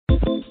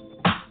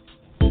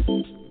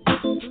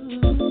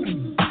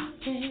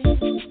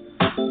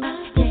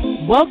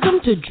Welcome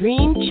to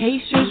Dream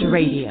Chasers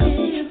Radio,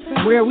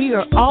 where we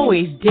are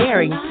always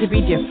daring to be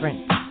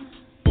different.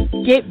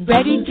 Get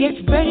ready,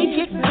 get ready,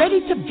 get ready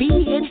to be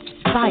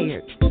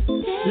inspired.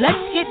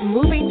 Let's get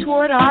moving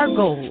toward our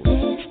goals.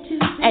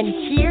 And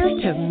here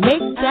to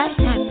make that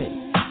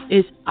happen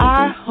is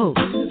our host,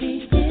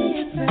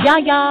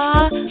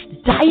 Yaya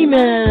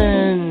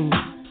Diamond.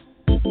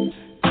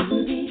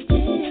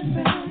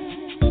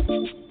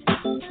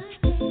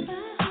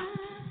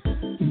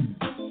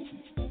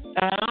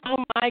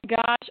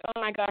 Oh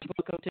my gosh,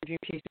 welcome to Dream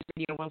Chasers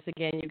Radio once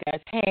again, you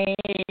guys. Hey,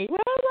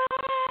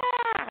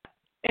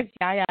 it's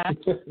Yaya.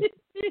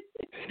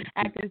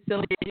 Acting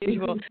silly as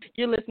usual.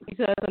 You're listening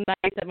to us on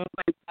 97.5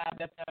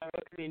 FM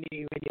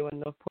Community Radio in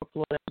Northport,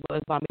 Florida, as well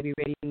as Bomb Baby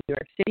Radio in New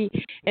York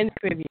City, and the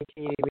Caribbean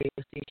Community Radio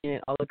Station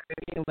in all the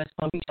Caribbean and West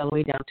Palm Beach, all the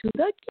way down to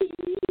the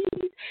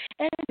Keys,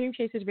 and Dream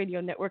Chasers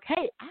Radio Network.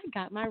 Hey, I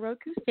got my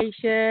Roku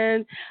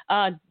station.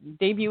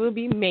 Debut will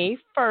be May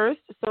 1st,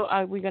 so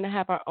we're going to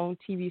have our own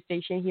TV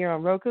station here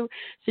on Roku,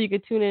 so you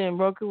can tune in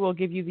Roku. We'll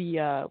give you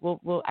the,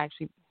 we'll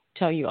actually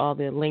tell you all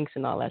the links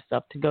and all that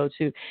stuff to go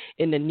to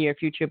in the near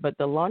future, but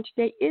the launch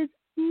date is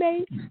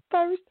May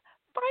 1st.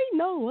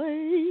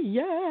 Finally,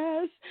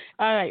 yes.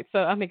 All right, so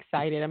I'm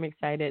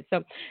excited.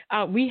 So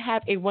we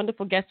have a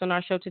wonderful guest on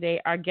our show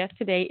today. Our guest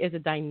today is a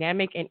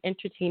dynamic and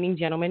entertaining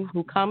gentleman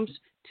who comes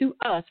to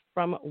us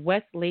from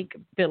Westlake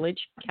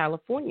Village,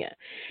 California.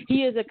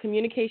 He is a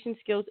communication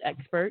skills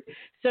expert,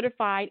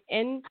 certified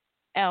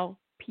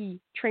NLP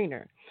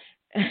trainer,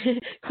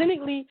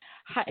 clinically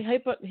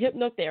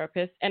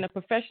hypnotherapist, and a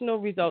professional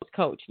results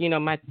coach. You know,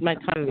 my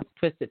tongue is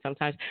twisted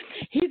sometimes.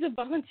 He's a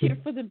volunteer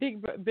for the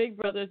Big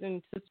Brothers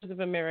and Sisters of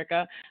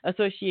America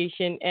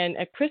Association and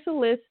a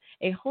Chrysalis,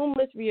 a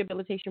homeless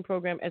rehabilitation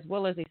program, as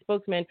well as a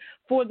spokesman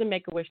for the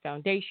Make-A-Wish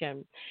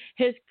Foundation.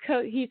 He's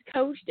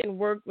coached and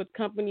worked with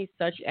companies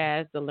such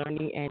as the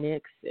Learning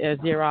Annex,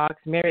 Xerox,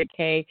 Mary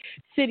Kay,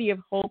 City of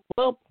Hope,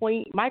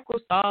 WellPoint,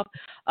 Microsoft,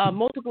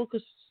 Multiple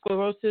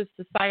Sclerosis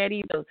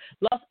Society, the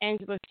Los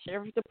Angeles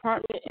Sheriff's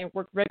Department, and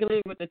worked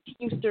regularly with the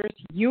Teamsters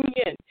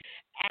Union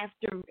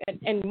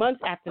and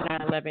months after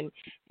 9/11,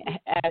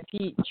 as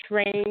he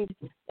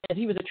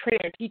was a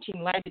trainer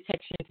teaching lie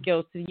detection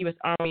skills to the U.S.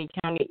 Army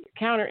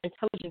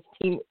counterintelligence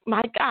team.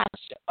 My gosh,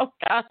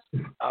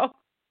 oh.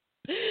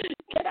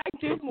 Can I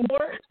do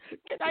more?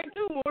 Can I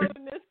do more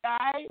than this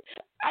guy?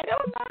 I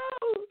don't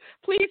know.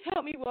 Please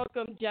help me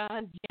welcome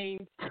John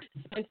James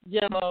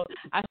Spence-Jello.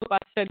 I hope I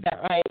said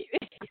that right.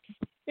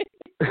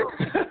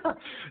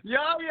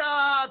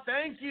 Yeah,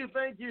 thank you.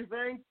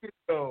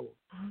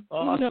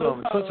 Awesome. No,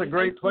 it's such a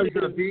great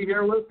pleasure to be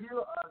here with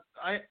you.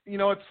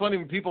 It's funny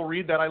when people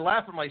read that. I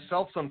laugh at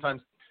myself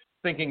sometimes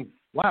thinking,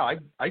 wow,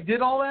 I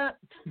did all that?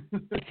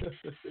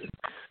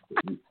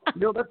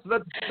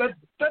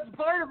 That's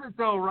part of it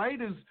though,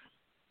 right? Is,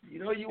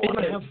 you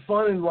want to have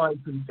fun in life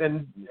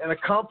and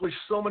accomplish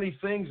so many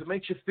things. It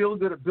makes you feel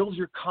good. It builds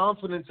your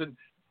confidence and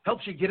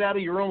helps you get out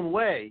of your own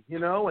way,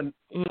 and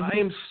I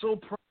am so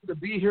proud to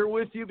be here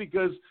with you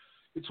because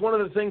it's one of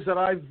the things that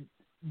I've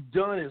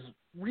done is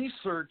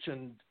research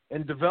and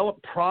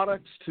develop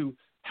products to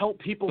help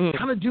people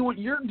kind of do what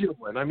you're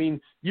doing. I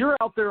mean, you're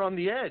out there on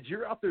the edge.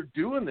 You're out there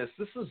doing this.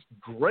 This is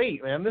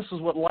great, man. This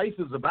is what life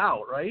is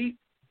about, right?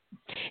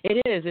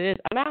 It is.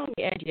 I'm not on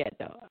the edge yet,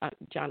 though,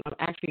 John. I'm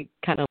actually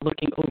kind of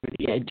looking over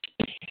the edge.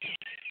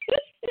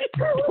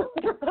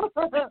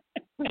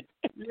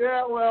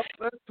 Yeah, well,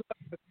 that's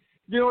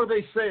what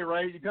they say,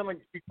 right? You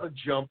kind of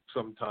jump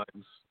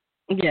sometimes.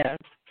 Yeah.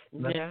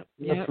 That's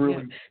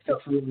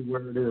really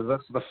where it is.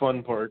 That's the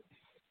fun part.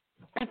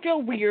 I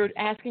feel weird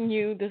asking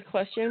you this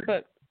question,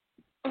 but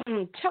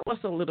tell us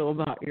a little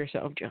about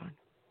yourself, John.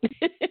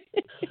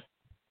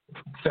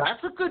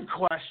 That's a good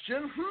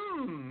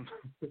question.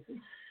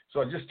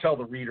 So I just tell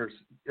the readers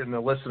and the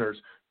listeners,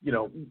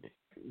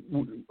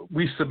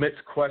 we submit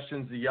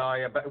questions to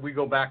Yaya. We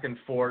go back and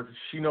forth.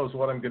 She knows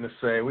what I'm going to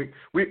say. We're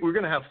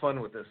going to have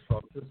fun with this,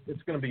 folks.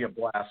 It's going to be a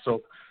blast.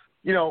 So,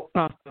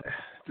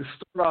 to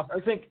start off, I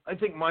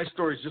think my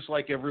story is just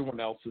like everyone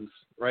else's,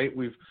 right?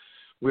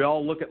 We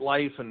all look at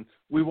life and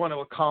we want to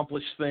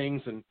accomplish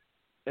things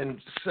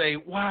and say,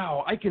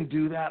 wow, I can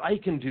do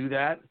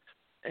that.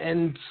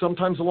 And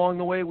sometimes along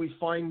the way we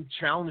find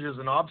challenges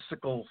and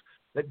obstacles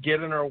that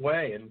get in our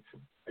way. And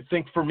I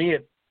think for me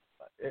at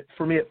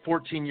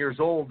 14 years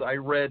old, I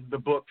read the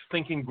book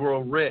Think and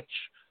Grow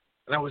Rich,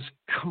 and I was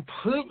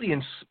completely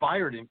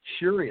inspired and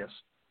curious.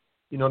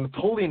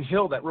 Napoleon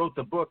Hill, that wrote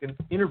the book and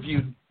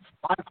interviewed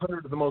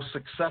 500 of the most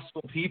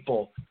successful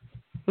people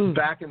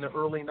back in the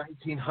early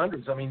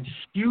 1900s. I mean,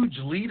 huge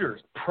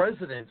leaders,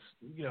 presidents,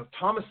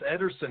 Thomas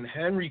Edison,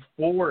 Henry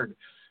Ford,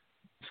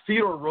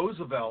 Theodore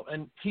Roosevelt,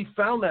 and he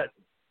found that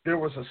there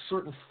was a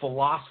certain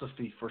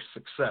philosophy for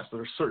success.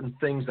 There are certain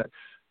things that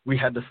we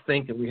had to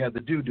think and we had to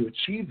do to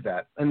achieve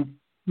that. And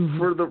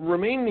for the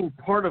remaining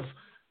part of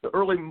the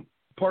early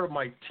part of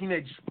my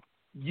teenage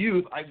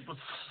youth, I was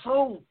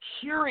so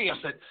curious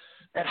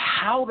at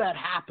how that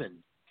happened.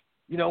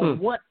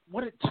 What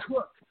it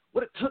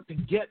took to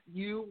get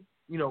you,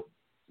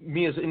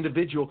 me as an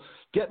individual,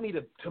 get me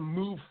to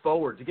move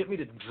forward, to get me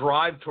to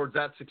drive towards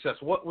that success?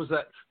 What was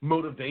that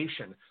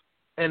motivation?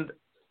 And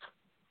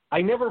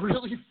I never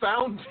really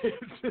found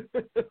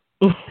it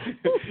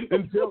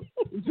until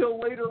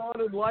later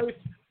on in life.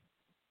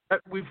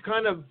 We've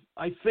kind of,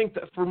 I think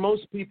that for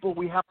most people,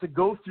 we have to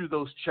go through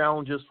those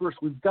challenges first.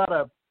 We've got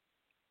to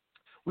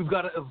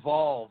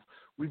evolve.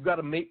 We've got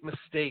to make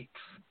mistakes.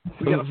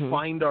 We got to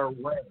find our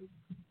way.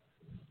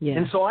 Yeah.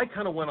 And so I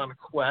kind of went on a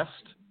quest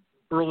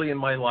early in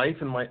my life,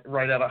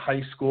 right out of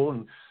high school,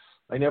 and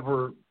I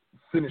never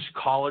finished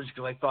college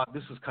because I thought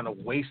this was kind of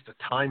a waste of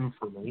time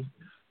for me.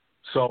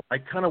 So I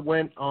kind of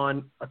went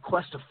on a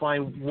quest to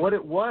find what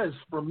it was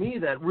for me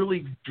that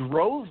really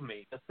drove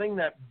me, the thing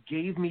that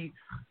gave me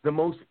the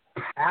most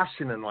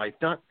passion in life,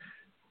 not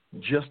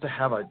just to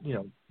have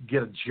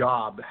get a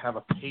job, have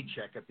a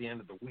paycheck at the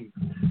end of the week.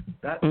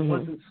 That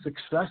wasn't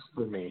success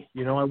for me.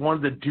 I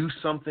wanted to do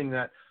something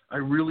that I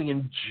really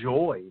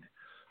enjoyed.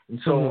 And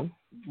so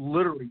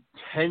literally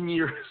 10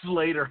 years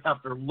later,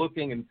 after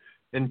looking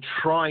and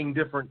trying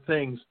different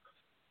things,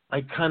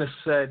 I kind of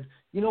said,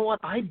 you know what,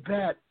 I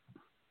bet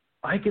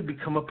I could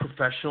become a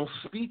professional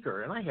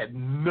speaker. And I had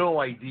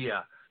no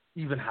idea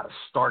even how to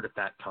start at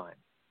that time.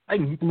 I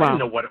didn't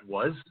know what it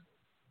was.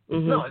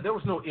 No, there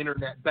was no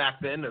internet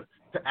back then to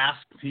ask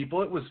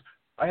people.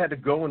 I had to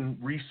go and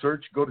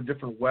research, go to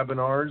different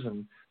webinars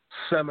and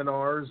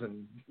seminars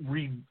and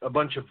read a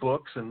bunch of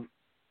books. And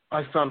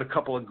I found a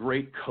couple of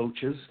great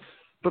coaches.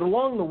 But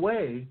along the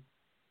way,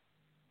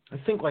 I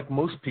think like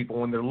most people,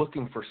 when they're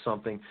looking for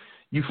something,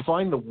 you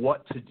find the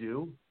what to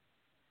do,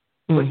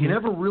 but you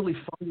never really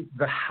find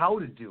the how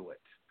to do it.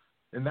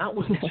 And that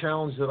was the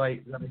challenge that I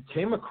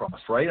came across,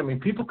 right? I mean,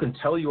 people can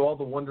tell you all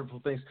the wonderful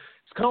things.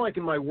 It's kind of like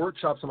in my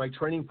workshops and my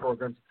training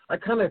programs, I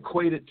kind of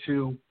equate it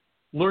to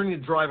learning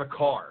to drive a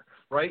car,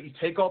 right? You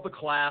take all the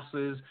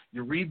classes,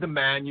 you read the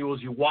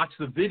manuals, you watch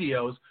the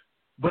videos,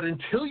 but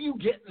until you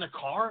get in the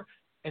car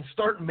and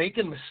start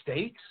making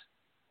mistakes,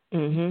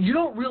 you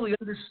don't really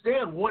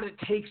understand what it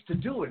takes to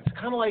do it. It's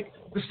kind of like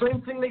the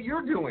same thing that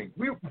you're doing.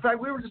 In fact,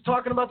 we were just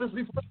talking about this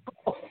before,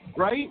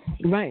 right?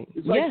 Right.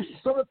 It's like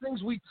some of the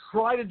things we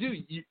try to do.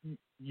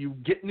 You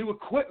get new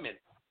equipment,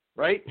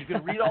 right? You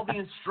can read all the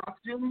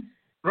instructions,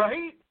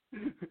 right?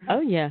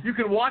 Oh, yeah. You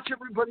can watch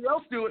everybody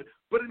else do it,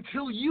 but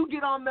until you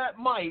get on that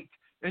mic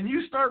and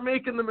you start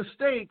making the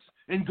mistakes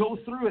and go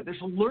through it,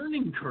 there's a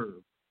learning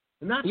curve.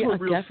 And that's what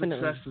real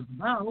success is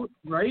about,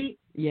 right?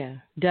 Yeah,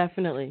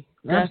 definitely.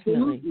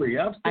 Absolutely.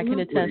 I can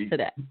attest to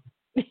that.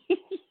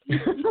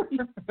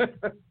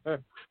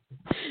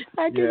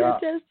 I can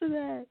attest to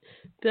that.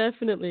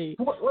 Definitely.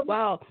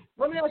 Wow.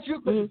 Let me ask you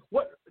a question.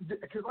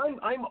 Because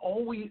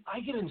I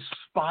get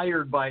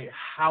inspired by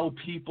how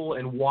people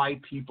and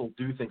why people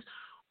do things.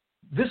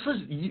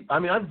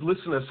 I've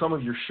listened to some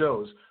of your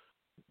shows.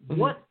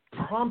 What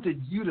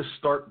prompted you to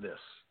start this?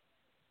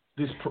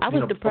 I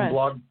was depressed.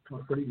 Blog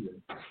Radio.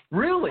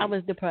 Really? I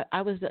was depressed.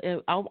 I was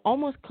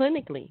almost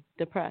clinically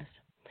depressed.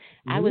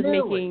 I was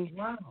making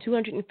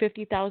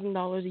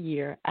 $250,000 a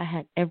year. I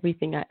had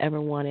everything I ever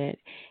wanted,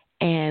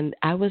 and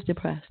I was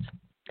depressed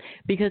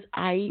because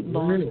I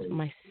lost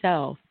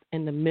myself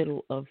in the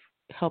middle of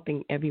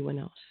helping everyone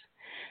else.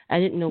 I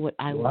didn't know what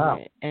I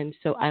wanted, and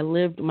so I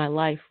lived my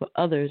life for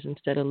others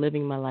instead of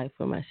living my life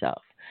for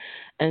myself.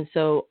 And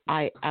so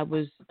I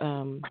was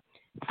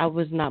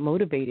not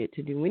motivated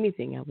to do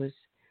anything.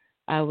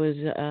 I was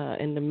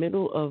in the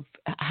middle of,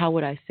 how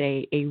would I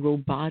say, a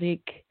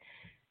robotic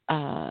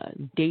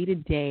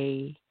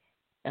day-to-day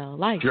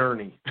life.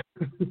 Journey.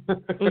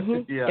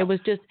 It was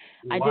just,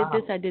 I did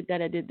this, I did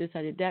that, I did this,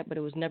 I did that, but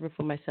it was never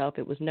for myself.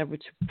 It was never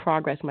to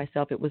progress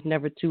myself. It was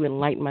never to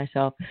enlighten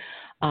myself.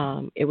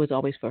 It was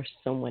always for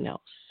someone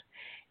else.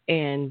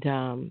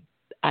 And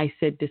I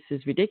said, this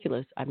is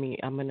ridiculous. I mean,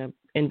 I'm going to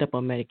end up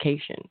on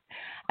medication.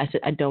 I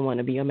said, I don't want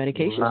to be on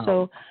medication.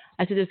 So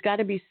I said, there's got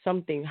to be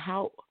something.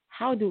 How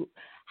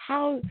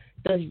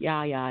does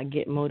Yaya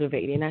get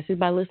motivated? And I said,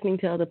 by listening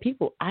to other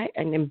people.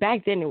 And then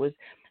back then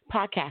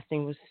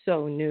podcasting was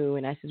so new.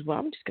 And I said, well,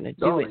 I'm just going to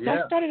do it. So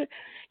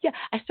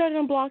I started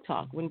on Blog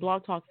Talk when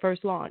Blog Talk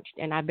first launched,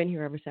 and I've been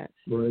here ever since.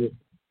 Right.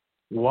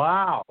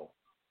 Wow.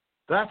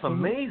 That's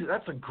amazing.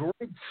 That's a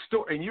great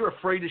story. And you're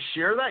afraid to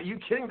share that? Are you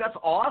kidding? That's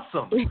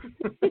awesome.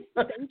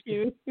 Thank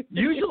you.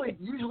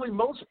 Usually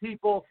most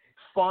people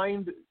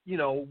find,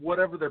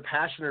 whatever their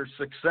passion or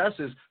success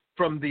is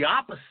from the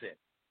opposite,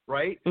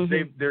 right?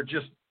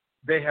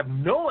 They have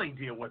no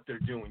idea what they're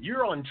doing.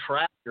 You're on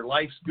track. Your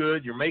life's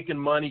good. You're making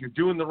money. You're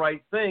doing the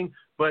right thing,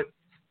 but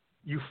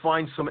you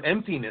find some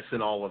emptiness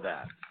in all of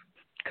that.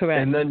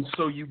 Correct. And then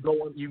so you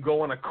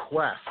go on a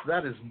quest.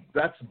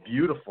 That's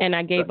beautiful. And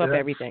I gave up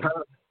everything.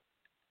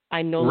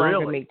 I no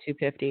longer make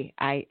 $250.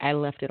 I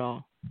left it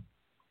all.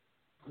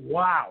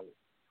 Wow.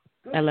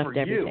 Good I left for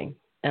everything.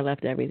 You. I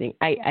left everything.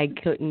 I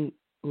couldn't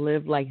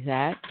live like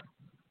that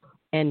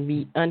and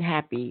be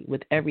unhappy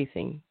with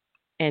everything.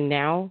 And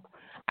now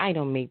I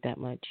don't make that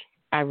much.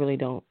 I really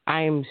don't.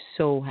 I am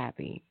so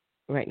happy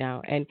right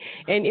now. And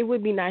it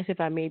would be nice if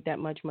I made that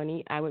much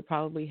money. I would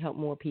probably help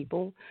more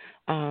people.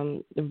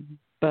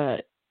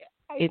 But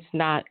it's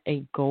not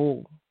a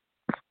goal.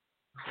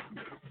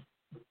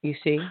 You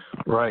see?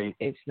 Right.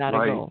 It's not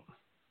a goal.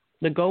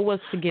 The goal was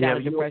to get out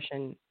of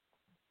depression.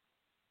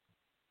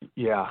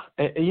 Yeah.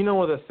 And you know,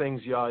 one of the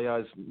things, Yaya,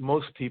 is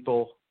most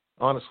people,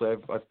 honestly,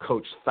 I've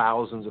coached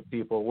thousands of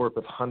people, worked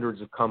with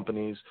hundreds of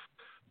companies,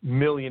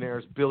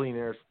 millionaires,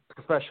 billionaires,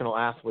 professional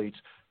athletes.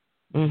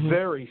 Mm-hmm.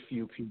 Very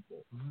few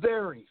people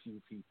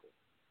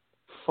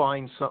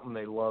find something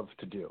they love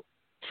to do.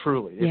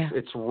 Truly.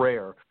 It's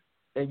rare.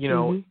 And, you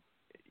know,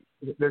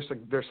 there's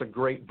a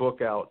great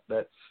book out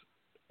that's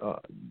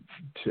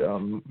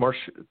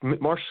Marcia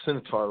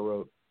Sinitar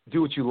wrote,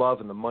 "Do what you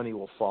love and the money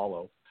will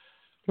follow."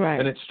 Right.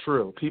 And it's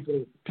true.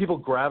 People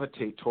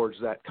gravitate towards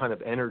that kind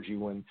of energy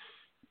when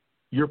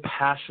you're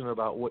passionate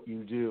about what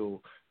you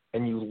do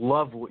and you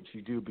love what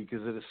you do,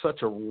 because it is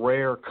such a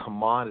rare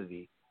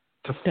commodity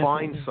to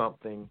find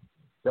something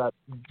that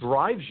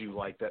drives you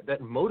like that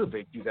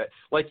motivates you, that,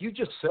 like you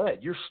just said,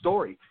 your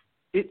story,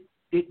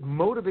 it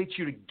motivates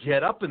you to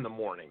get up in the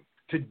morning,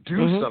 to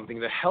do something,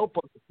 to help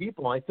other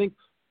people. I think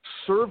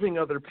serving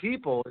other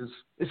people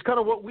is kind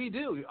of what we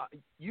do.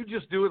 You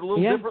just do it a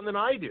little different than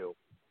I do.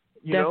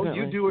 You know,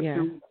 you do it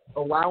through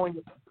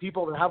allowing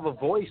people to have a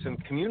voice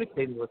and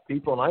communicating with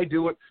people, and I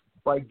do it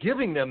by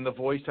giving them the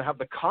voice to have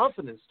the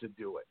confidence to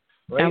do it.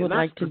 Right? I would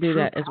like to do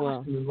that as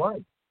well.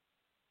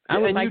 I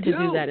would like to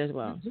do that as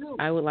well.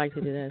 I would like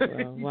to do that as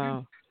well.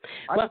 Wow.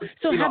 Well,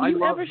 so have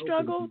you ever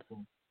struggled?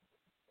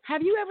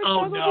 Have you ever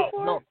struggled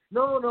before?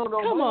 No.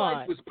 Come My on.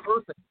 life was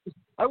perfect.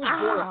 I was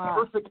born a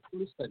perfect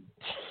person.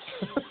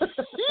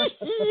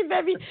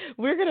 Baby,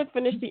 we're going to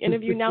finish the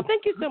interview now.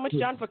 Thank you so much,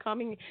 John, for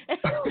coming.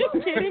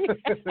 Just kidding.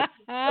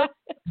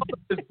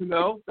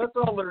 That's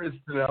all there is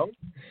to know.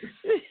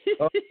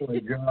 Oh, my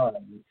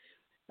God.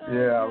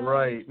 Yeah,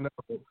 right. No.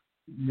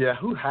 Yeah,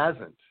 who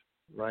hasn't,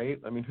 right?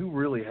 I mean, who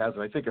really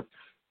hasn't? I think if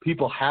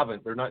people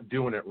haven't, they're not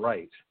doing it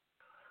right.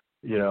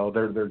 You know,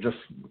 they're just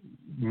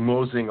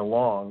moseying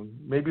along.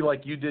 Maybe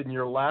like you did in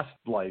your last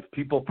life.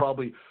 People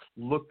probably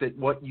looked at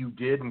what you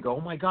did and go,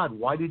 "Oh my God,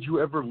 why did you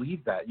ever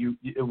leave that?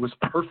 It was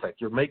perfect.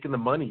 You're making the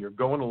money. You're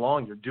going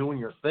along. You're doing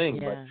your thing."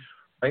 Yeah.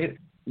 But right,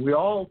 we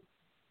all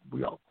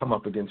come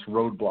up against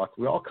roadblocks.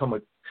 We all come.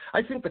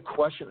 I think the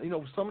question,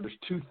 there's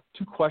two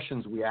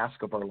questions we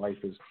ask of our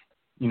life is,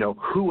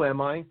 who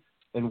am I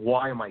and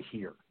why am I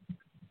here?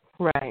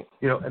 Right.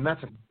 And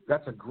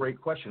that's a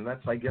great question.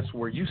 That's, I guess,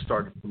 where you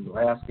started from,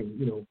 by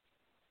asking,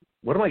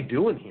 what am I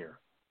doing here?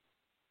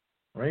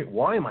 Right?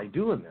 Why am I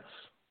doing this?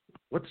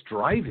 What's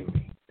driving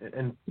me?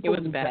 And people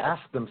need to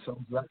ask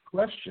themselves that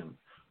question,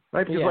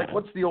 right? Because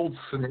what's the old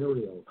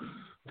scenario?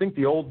 I think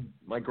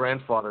my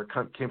grandfather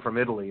came from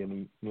Italy,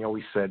 and he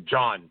always said,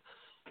 "John,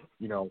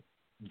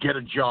 get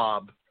a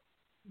job,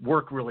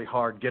 work really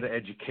hard, get an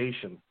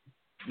education."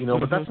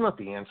 But that's not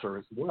the answer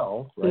as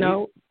well, right?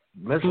 No.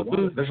 There's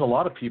a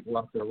lot of people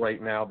out there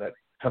right now that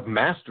have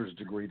master's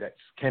degree that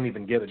can't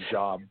even get a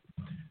job.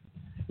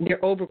 They're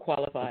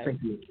overqualified.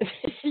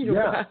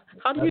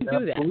 How do you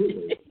do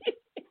that?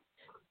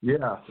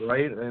 Yeah,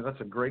 right. And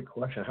that's a great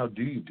question. How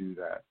do you do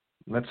that?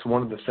 And that's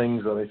one of the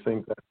things that I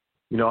think that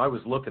I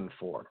was looking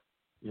for,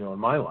 in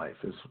my life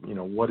is,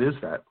 what is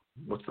that?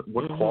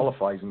 What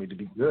qualifies me to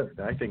be good?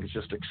 And I think it's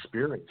just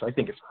experience. I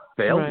think it's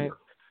failure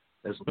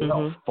as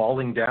well,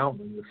 falling down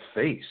on your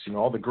face.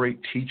 All the great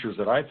teachers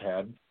that I've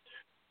had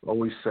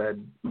always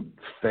said,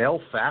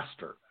 fail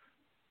faster.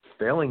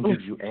 Failing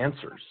gives you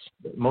answers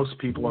that most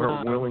people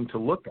aren't willing to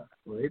look at,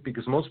 right?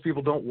 Because most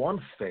people don't want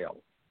to fail.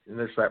 And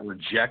there's that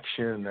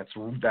rejection,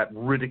 that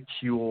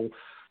ridicule,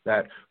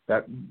 that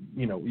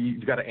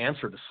you've got to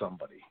answer to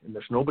somebody, and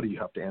there's nobody you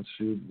have to answer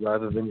to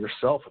rather than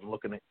yourself. And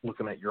looking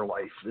at your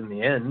life in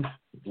the end,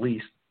 at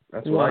least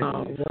that's what I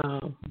believe.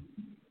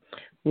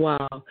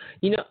 Wow.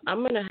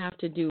 I'm gonna have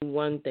to do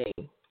one thing,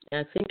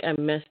 and I think I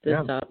messed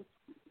this up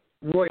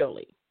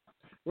royally.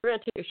 We're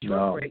gonna take a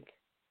short break.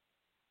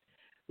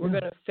 We're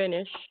gonna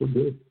finish.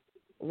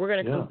 We're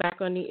gonna come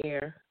back on the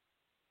air.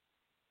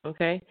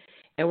 Okay.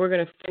 And we're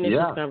going to finish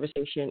this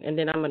conversation, and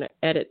then I'm going to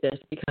edit this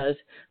because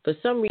for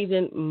some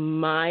reason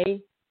my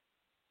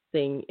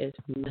thing is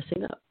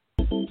messing up.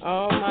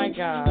 Oh, my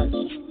gosh.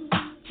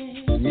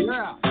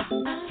 Yeah.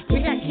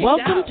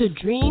 Welcome to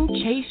Dream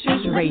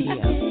Chasers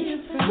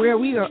Radio, where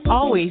we are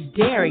always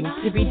daring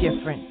to be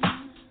different.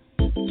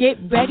 Get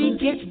ready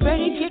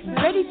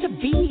to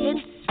be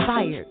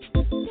inspired.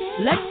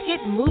 Let's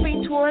get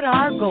moving toward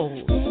our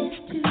goals.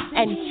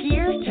 And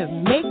here to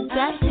make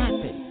that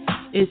happen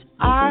is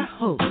our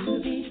host,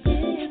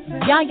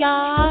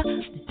 Yaya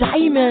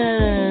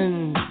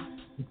Diamond.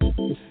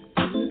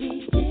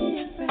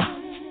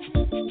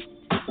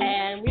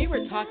 And we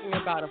were talking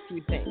about a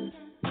few things,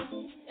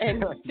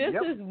 and this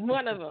is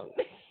one of them.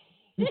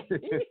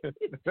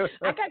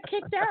 I got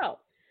kicked out,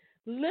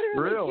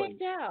 literally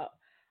kicked out.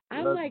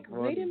 I'm like,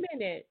 wait a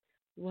minute,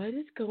 what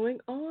is going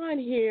on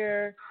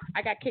here?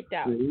 I got kicked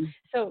out.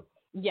 So,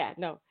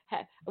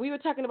 we were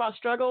talking about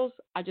struggles.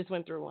 I just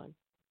went through one.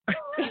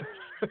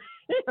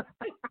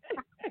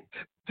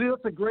 See,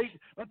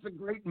 that's a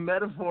great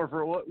metaphor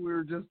for what we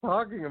were just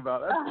talking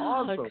about. That's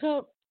awesome.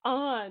 Come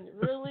on,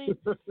 really?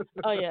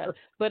 Oh yeah,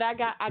 but I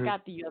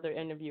got the other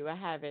interview. I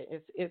have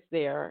it. It's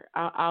there.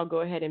 I'll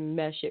go ahead and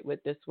mesh it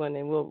with this one,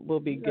 and we'll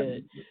be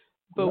good.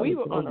 But we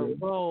were on a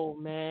roll,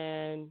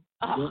 man.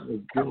 Oh,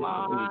 come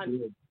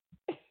on.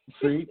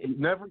 See,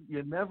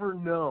 you never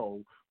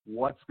know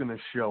what's going to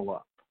show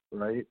up,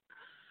 right?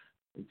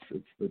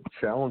 It's the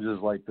challenges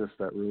like this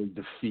that really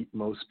defeat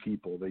most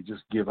people. They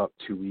just give up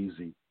too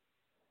easy.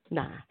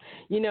 Nah,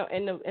 in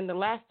the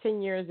last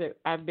 10 years that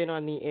I've been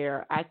on the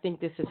air, I think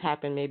this has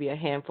happened maybe a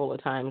handful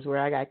of times where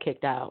I got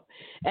kicked out,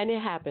 and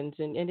it happens,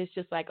 and it's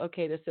just like,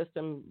 okay, the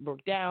system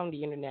broke down,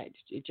 the internet,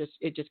 it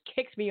just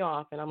kicks me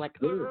off, and I'm like,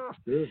 ugh.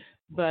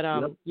 But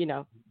I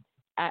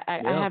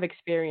have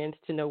experience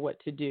to know what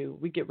to do.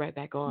 We get right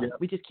back on. Yep.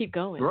 We just keep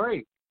going.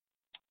 Right.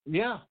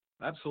 Yeah.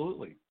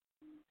 Absolutely.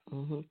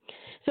 Mm-hmm.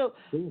 So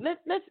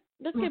let's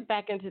get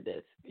back into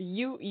this.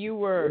 You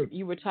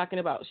were talking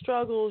about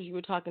struggles. You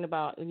were talking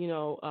about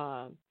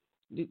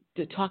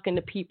talking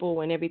to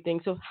people and everything.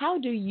 So how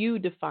do you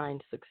define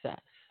success?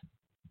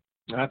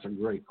 That's a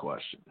great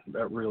question.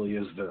 That really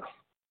is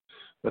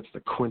that's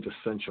the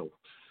quintessential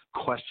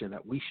question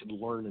that we should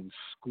learn in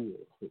school.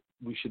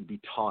 We should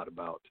be taught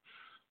about.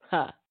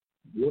 Huh.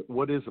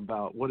 What is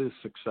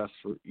success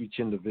for each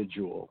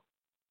individual?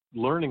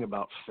 Learning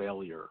about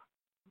failure,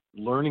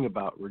 learning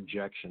about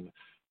rejection,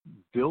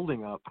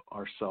 building up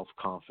our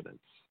self-confidence.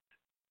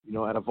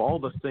 Out of all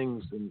the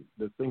things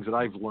that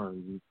I've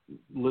learned,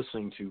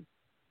 listening to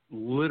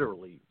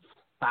literally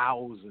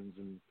thousands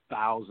and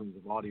thousands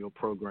of audio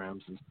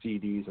programs and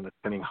CDs and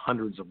attending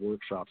hundreds of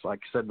workshops, like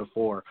I said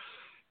before,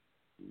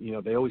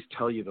 they always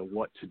tell you the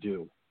what to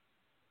do,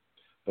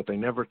 but they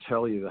never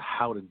tell you the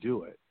how to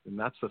do it. And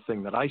that's the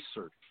thing that I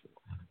searched for,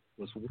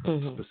 was what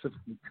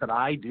specifically could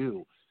I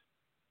do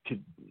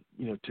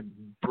to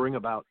bring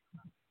about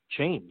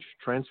change,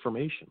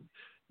 transformation,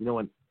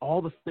 and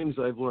all the things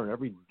that I've learned,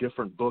 every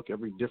different book,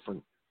 every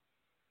different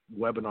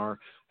webinar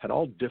had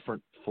all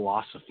different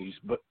philosophies.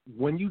 But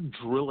when you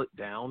drill it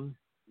down,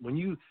 when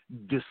you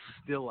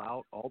distill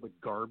out all the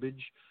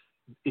garbage,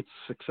 its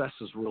success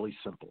is really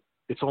simple.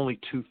 It's only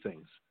two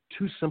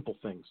simple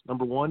things.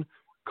 Number one,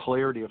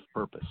 clarity of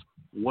purpose.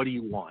 What do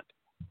you want?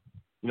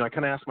 I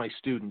kind of ask my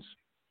students,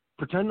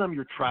 pretend I'm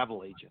your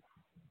travel agent.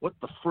 What's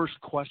the first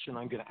question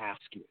I'm going to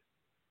ask you?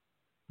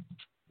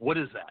 What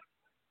is that?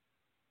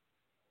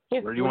 Yeah,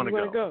 where do you want to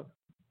go?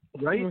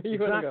 Right? Where do you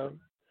want to go?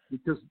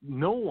 Because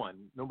no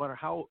matter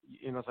how,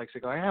 it's like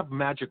saying, I have a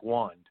magic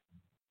wand.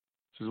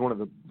 This is one of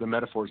the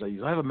metaphors I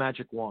use. I have a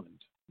magic wand.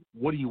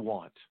 What do you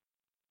want?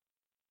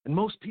 And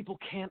most people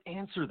can't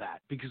answer that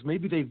because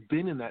maybe they've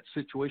been in that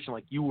situation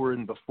like you were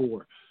in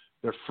before.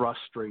 They're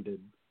frustrated.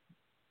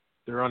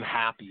 They're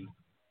unhappy.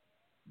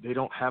 They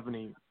don't have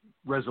any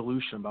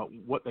resolution about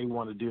what they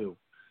want to do.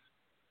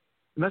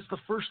 And that's the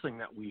first thing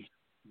that we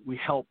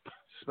help,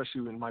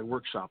 especially in my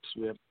workshops.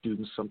 We have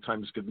students,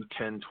 sometimes it could be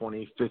 10,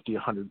 20, 50,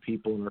 100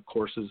 people in our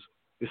courses,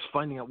 is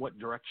finding out what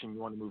direction you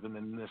want to move. And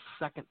then the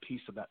second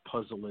piece of that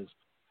puzzle is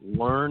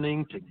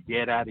learning to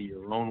get out of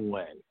your own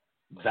way.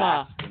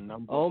 That's the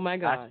number. Oh, my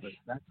gosh.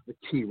 That's the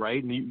key,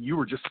 right? And you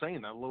were just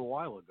saying that a little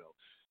while ago.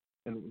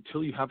 And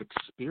until you have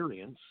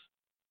experience,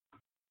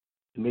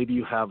 and maybe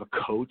you have a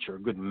coach or a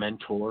good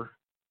mentor,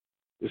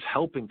 is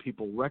helping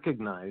people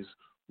recognize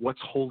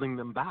what's holding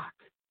them back.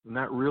 And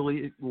that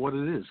really what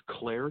it is,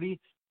 clarity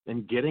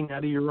and getting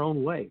out of your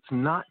own way. It's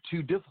not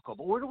too difficult.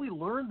 But where do we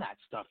learn that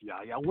stuff,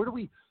 Yaya? Where do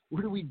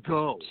we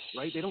go,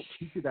 right? They don't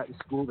teach you that in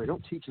school. They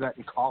don't teach you that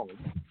in college.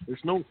 There's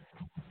no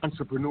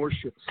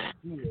entrepreneurship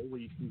school where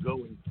you can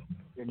go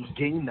and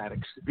gain that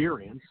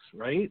experience,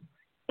 right?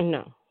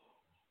 No.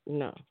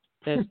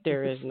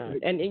 There is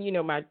none. And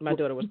my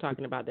daughter was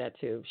talking about that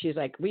too. She's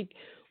like, we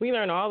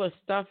learn all the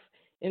stuff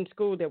in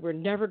school that we're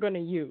never going to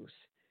use.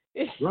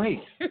 Right.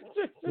 It's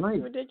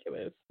right.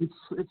 ridiculous.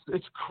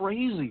 It's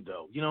crazy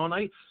though, and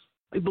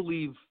I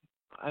believe,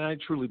 and I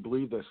truly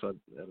believe this at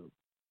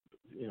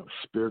a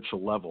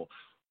spiritual level.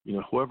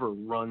 Whoever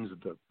runs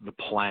the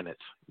planet,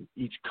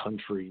 each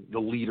country, the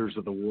leaders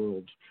of the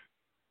world,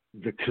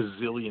 the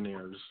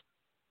gazillionaires,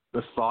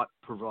 the thought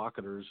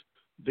provocateurs,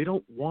 they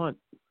don't want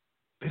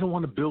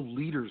to build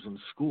leaders in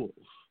schools.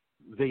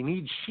 They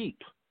need sheep.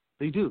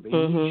 They do. They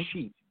need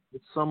sheep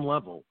at some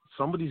level.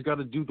 Somebody's got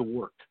to do the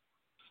work,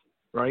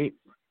 right?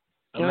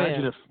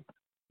 Imagine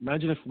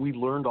if we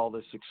learned all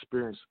this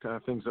experience, kind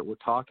of things that we're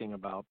talking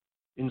about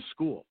in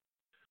school.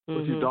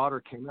 If your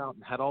daughter came out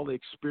and had all the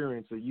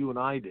experience that you and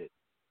I did,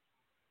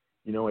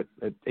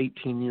 at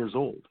 18 years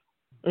old,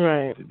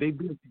 right? They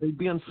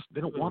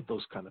don't want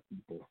those kind of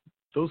people.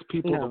 Those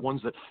people are the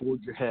ones that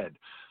forge ahead.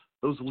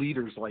 Those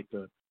leaders like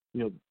the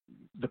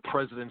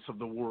presidents of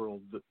the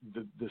world,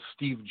 the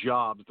Steve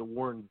Jobs, the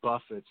Warren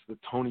Buffetts, the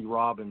Tony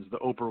Robbins, the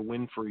Oprah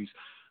Winfreys,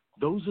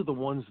 those are the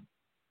ones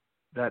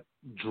that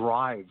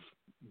drive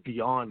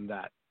beyond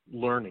that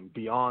learning,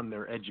 beyond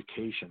their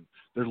education.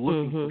 They're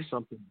looking for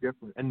something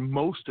different. And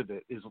most of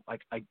it is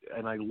like,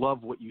 I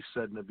love what you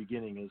said in the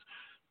beginning, is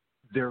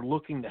they're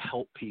looking to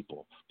help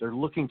people. They're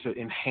looking to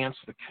enhance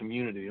the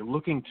community. They're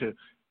looking to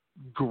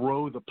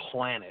grow the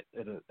planet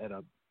at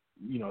a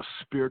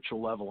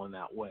spiritual level in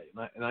that way.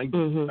 And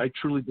I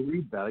truly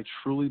believe that. I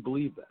truly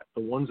believe that.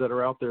 The ones that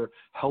are out there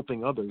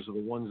helping others are the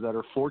ones that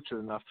are fortunate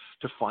enough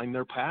to find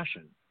their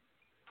passion.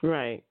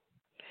 Right.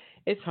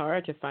 It's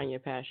hard to find your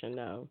passion,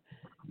 though.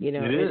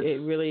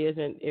 It really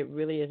isn't. It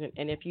really isn't.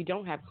 And if you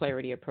don't have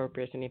clarity of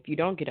purpose, and if you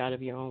don't get out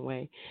of your own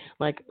way,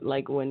 like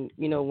when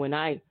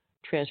I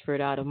transferred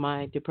out of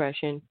my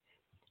depression,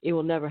 it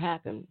will never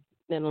happen.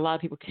 And a lot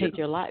of people take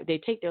their life. They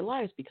take their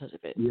lives because of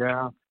it.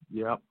 Yeah.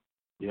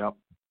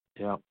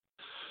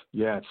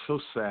 Yeah, it's so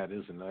sad,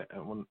 isn't it?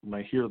 When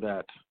I hear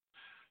that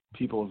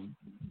people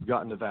have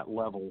gotten to that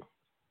level,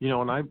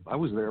 and I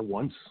was there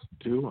once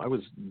too. I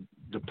was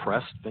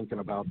depressed, thinking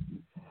about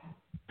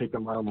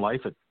taking my own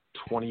life at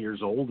 20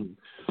 years old,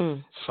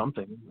 and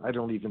something, I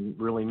don't even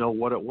really know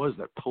what it was,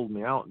 that pulled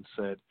me out and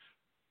said,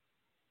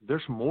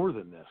 there's more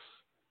than this.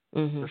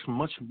 There's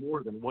much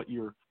more than what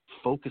you're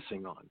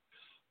focusing on.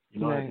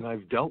 Right. And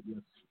I've dealt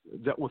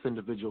with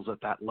individuals at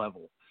that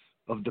level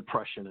of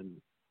depression, and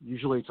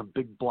usually it's a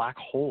big black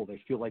hole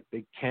they feel like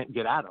they can't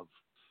get out of.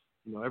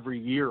 Every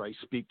year I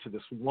speak to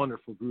this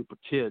wonderful group of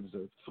kids,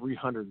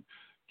 300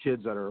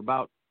 kids that are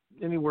about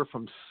anywhere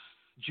from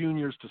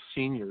juniors to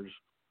seniors,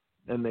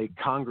 and they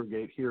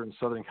congregate here in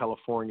Southern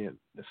California,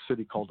 a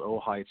city called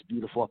Ojai. It's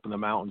beautiful up in the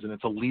mountains, and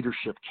it's a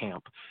leadership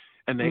camp.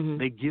 And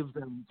they give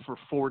them, for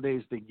 4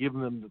 days, they give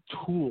them the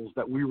tools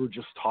that we were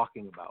just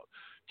talking about,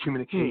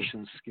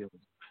 communication skills.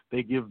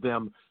 They give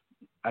them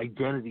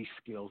identity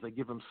skills. They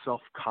give them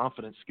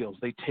self-confidence skills.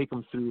 They take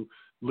them through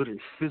literally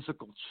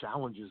physical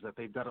challenges that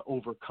they've got to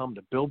overcome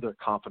to build their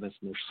confidence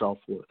and their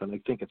self-worth. And I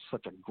think it's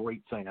such a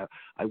great thing.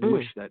 I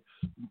wish that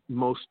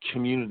most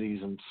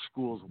communities and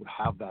schools would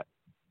have that.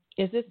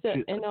 Is this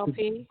the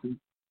NLP?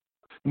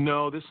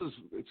 No,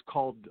 it's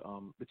called,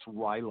 it's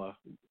RYLA,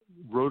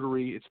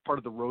 Rotary. It's part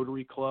of the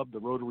Rotary Club, the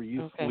Rotary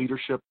Youth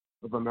Leadership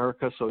of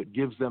America. So it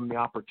gives them the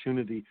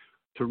opportunity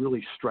to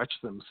really stretch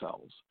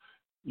themselves,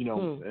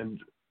 and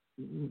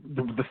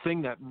the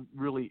thing that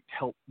really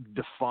helped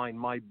define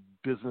my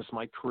business,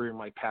 my career,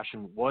 my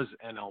passion was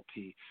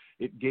NLP.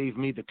 It gave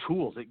me the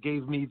tools. It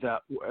gave me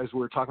as we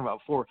were talking about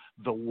before,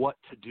 the what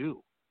to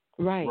do.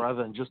 Right.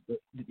 Rather than just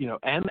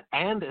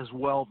and as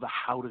well the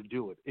how to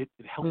do it. It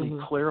helped me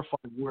clarify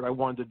what I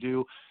wanted to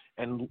do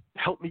and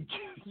helped me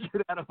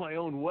get out of my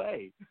own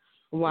way.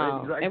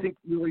 Wow. Right? I think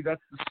really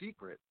that's the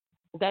secret.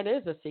 That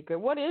is a secret.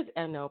 What is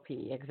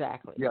NLP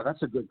exactly? Yeah,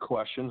 that's a good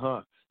question,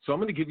 huh? So I'm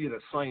going to give you the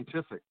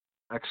scientific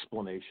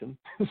explanation.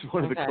 This is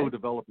one of the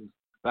co-developers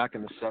back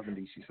in the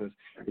 70s. He says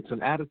it's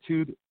an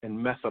attitude and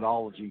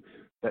methodology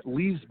that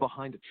leaves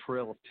behind a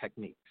trail of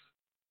techniques.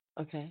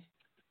 Okay.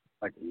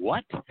 Like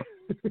what?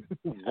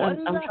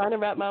 I'm trying to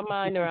wrap my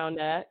mind around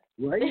that.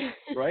 Right?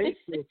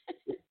 So,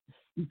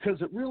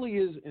 because it really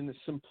is, in the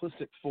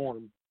simplistic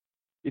form,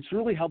 it's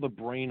really how the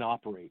brain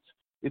operates.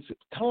 It's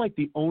kind of like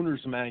the owner's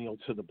manual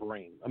to the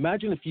brain.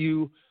 Imagine if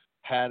you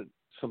had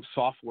some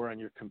software on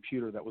your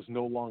computer that was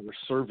no longer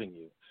serving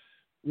you.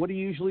 What do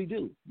you usually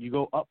do? You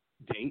go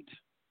update,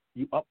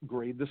 you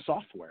upgrade the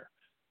software.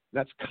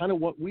 That's kind of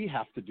what we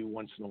have to do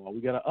once in a while.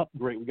 We got to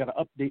upgrade. We got to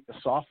update the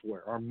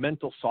software, our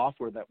mental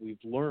software that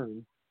we've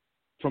learned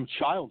from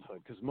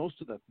childhood, because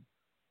most of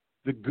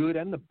the good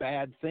and the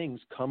bad things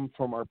come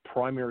from our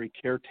primary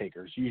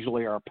caretakers,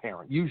 usually our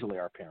parents.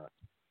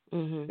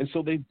 And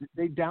so they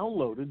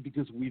downloaded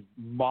because we've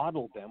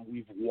modeled them,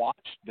 we've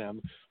watched them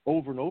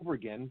over and over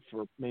again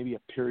for maybe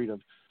a period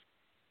of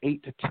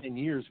 8 to 10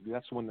 years.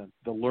 That's when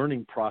the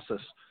learning process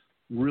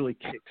really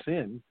kicks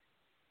in.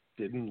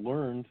 Didn't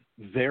learn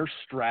their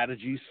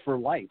strategies for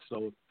life.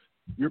 So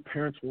your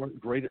parents weren't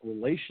great at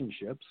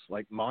relationships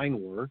like mine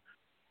were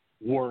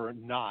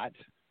not,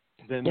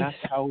 then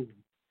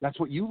that's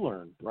what you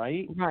learn,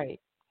 right? Right.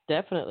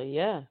 Definitely,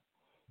 yeah.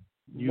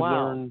 You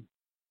learn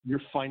your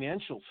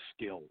financial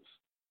skills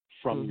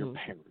from your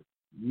parents.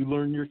 You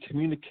learn your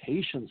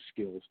communication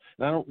skills.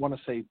 And I don't want to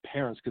say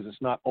parents because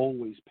it's not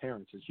always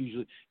parents. It's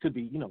usually could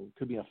be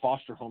a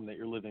foster home that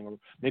you're living, or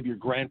maybe your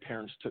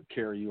grandparents took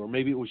care of you, or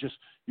maybe it was just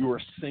you were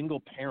a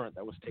single parent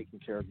that was taking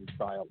care of your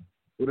child,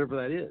 whatever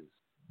that is.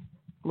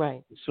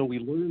 Right. So we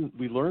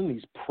learn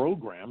these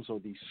programs or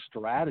these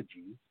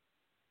strategies,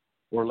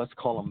 or let's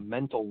call them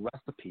mental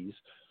recipes,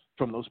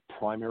 from those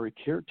primary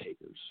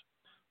caretakers.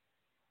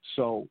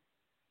 So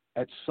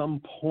at some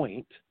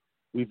point,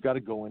 we've got to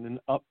go in and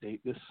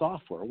update this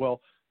software. Well,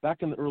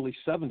 back in the early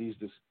 70s,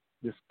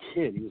 this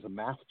kid, he was a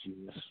math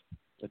genius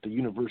at the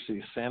University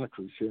of Santa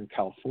Cruz here in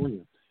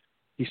California.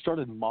 He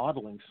started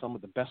modeling some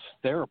of the best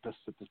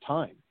therapists at the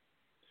time.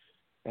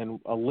 And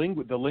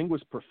the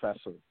linguist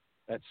professor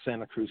at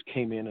Santa Cruz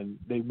came in, and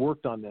they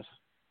worked on this,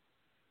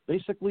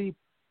 basically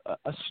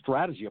a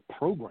strategy, a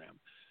program.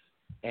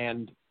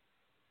 And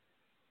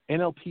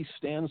NLP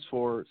stands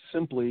for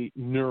simply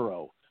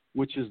neuro,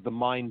 which is the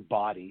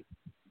mind-body,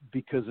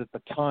 because at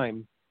the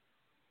time,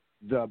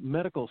 the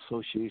medical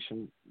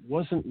association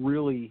wasn't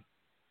really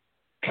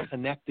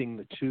connecting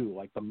the two,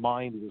 like the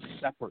mind was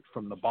separate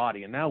from the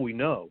body. And now we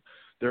know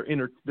they're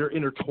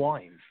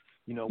intertwined.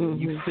 You know, when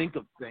you think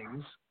of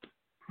things,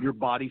 your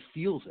body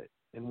feels it.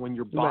 And when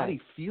your body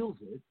feels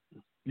it,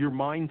 your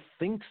mind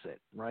thinks it,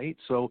 right?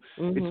 So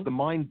it's the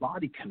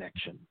mind-body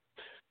connection.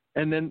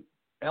 And then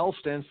L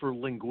stands for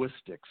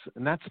linguistics,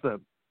 and that's the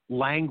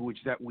language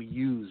that we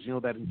use, you know,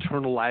 that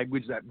internal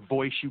language, that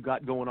voice you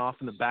got going off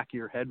in the back of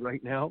your head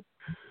right now.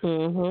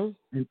 And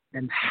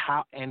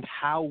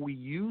how we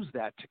use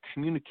that to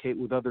communicate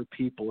with other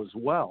people as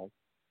well.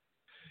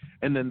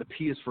 And then the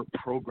P is for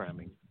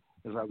programming,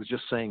 as I was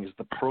just saying, is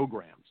the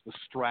programs, the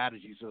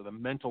strategies, or the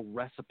mental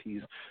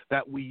recipes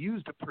that we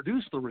use to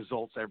produce the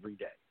results every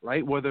day,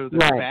 right? Whether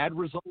they're bad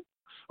results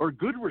or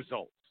good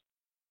results,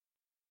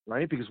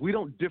 right? Because we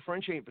don't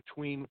differentiate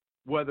between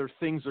whether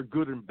things are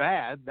good and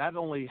bad. That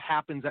only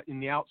happens in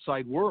the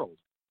outside world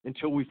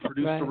until we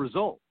produce the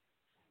result.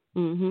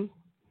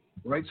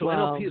 Right? So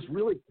NLP is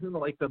really kind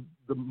of like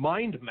the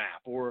mind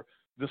map or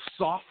the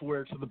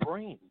software to the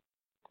brain.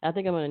 I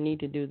think I'm going to need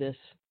to do this.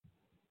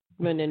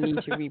 I'm going to need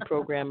to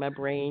reprogram my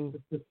brain.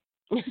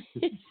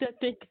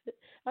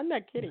 I'm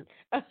not kidding.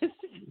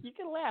 You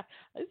can laugh.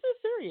 This is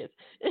serious.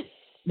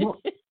 Well,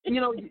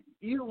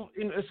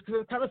 it's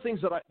the kind of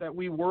things that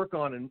we work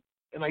on,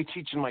 and I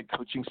teach in my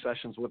coaching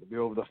sessions, whether it be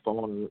over the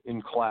phone or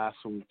in class,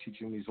 or we're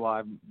teaching these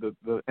live. The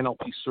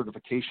NLP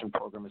certification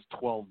program is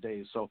 12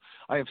 days. So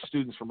I have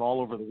students from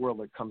all over the world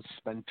that come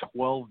spend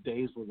 12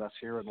 days with us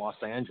here in Los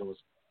Angeles.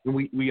 And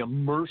we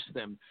immerse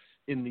them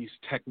in these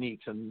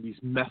techniques and these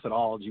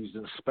methodologies,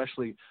 and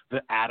especially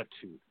the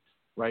attitude,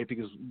 right?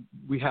 Because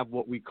we have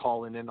what we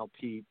call in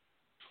NLP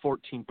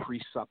 14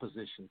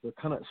 presuppositions. They're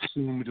kind of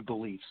assumed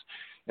beliefs.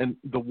 And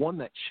the one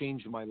that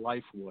changed my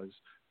life was,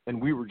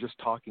 and we were just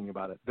talking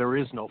about it, there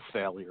is no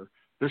failure.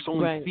 There's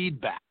only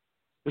feedback.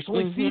 There's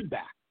only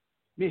feedback.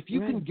 I mean, if you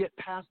can get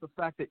past the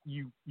fact that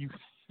you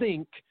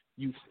think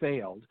you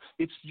failed,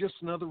 it's just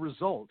another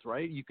result,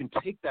 right? You can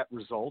take that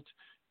result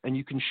and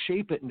you can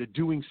shape it into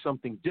doing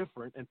something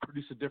different and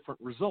produce a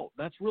different result.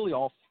 That's really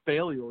all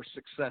failure or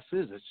success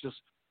is. It's just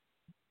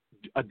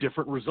a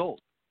different result.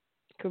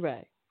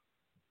 Correct.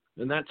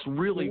 And that's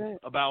really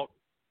about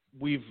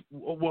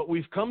what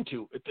we've come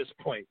to at this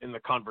point in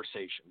the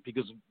conversation,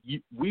 because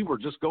we were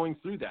just going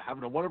through that,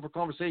 having a wonderful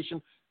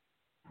conversation.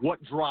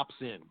 What drops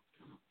in?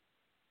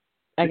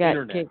 I got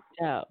kicked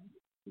out.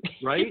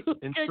 Right?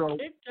 And so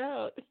kicked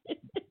out.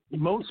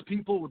 most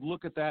people would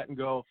look at that and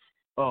go,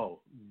 oh,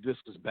 this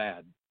is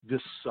bad.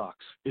 This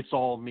sucks. It's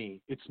all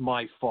me. It's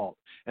my fault.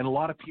 And a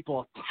lot of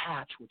people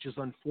attach, which is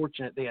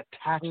unfortunate, they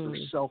attach their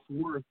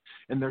self-worth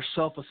and their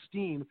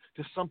self-esteem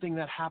to something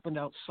that happened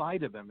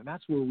outside of them. And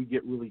that's where we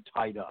get really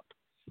tied up.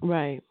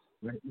 Right.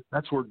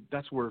 That's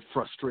where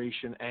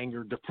frustration,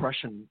 anger,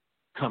 depression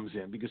comes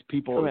in, because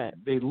people,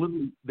 they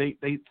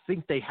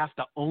think they have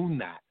to own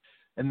that.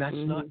 And that's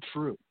not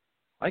true.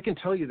 I can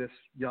tell you this,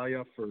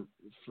 Yaya, for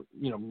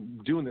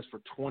doing this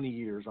for 20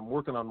 years. I'm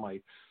working on my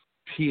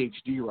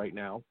PhD right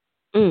now.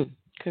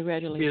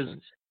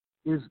 Congratulations.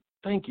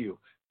 Thank you.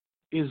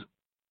 Is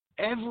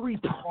every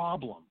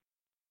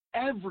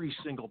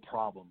single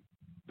problem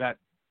that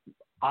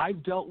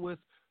I've dealt with,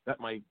 that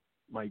my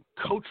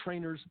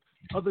co-trainers,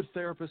 other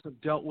therapists have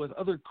dealt with,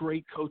 other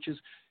great coaches,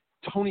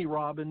 Tony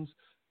Robbins,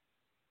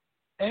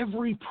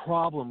 every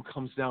problem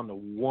comes down to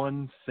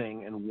one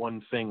thing and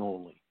one thing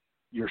only: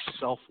 your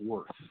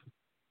self-worth.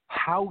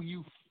 How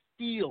you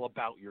feel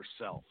about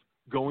yourself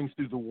going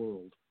through the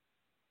world.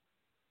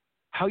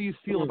 How you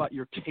feel about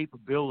your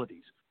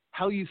capabilities,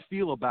 how you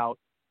feel about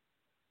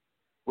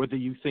whether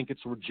you think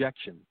it's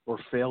rejection or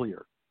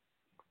failure,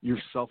 your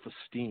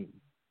self-esteem.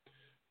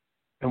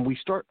 And we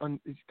start,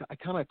 I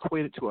kind of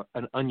equate it to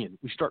an onion.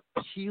 We start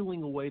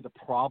peeling away the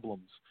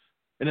problems.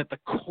 And at the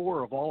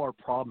core of all our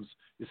problems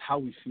is how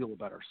we feel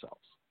about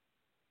ourselves,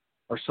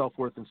 our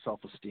self-worth and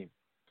self-esteem.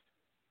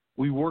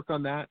 We work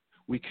on that.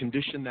 We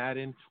condition that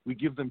in. We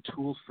give them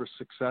tools for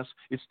success.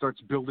 It starts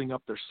building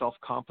up their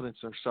self-confidence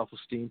and their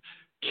self-esteem.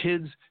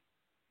 Kids,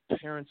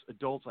 parents,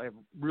 adults. I have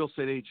real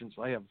estate agents.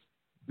 I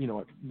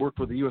worked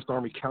with the U.S.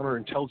 Army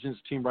counterintelligence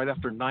team right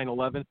after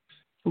 9/11.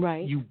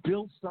 Right. You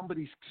build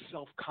somebody's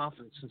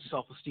self-confidence and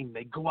self-esteem.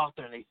 They go out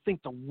there and they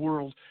think the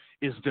world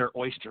is their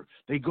oyster.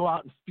 They go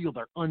out and feel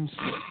they're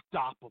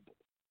unstoppable.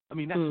 I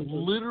mean, that's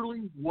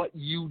literally what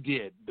you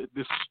did.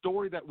 The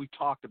story that we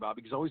talked about,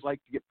 because I always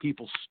like to get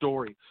people's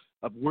story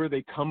of where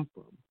they come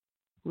from.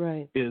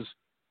 Right. Is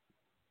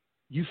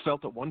you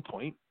felt at one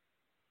point,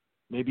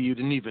 maybe you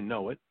didn't even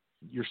know it,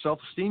 your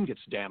self-esteem gets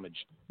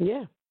damaged.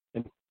 Yeah.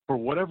 And for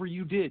whatever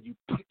you did, you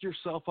picked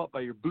yourself up by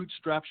your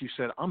bootstraps. You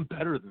said, I'm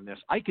better than this.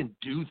 I can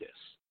do this.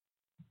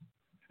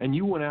 And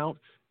you went out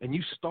and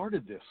you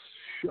started this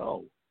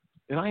show.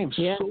 And I am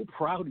so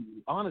proud of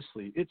you.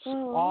 Honestly, it's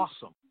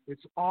awesome.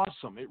 It's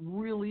awesome. It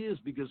really is,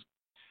 because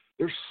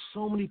there's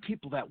so many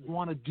people that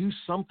want to do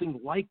something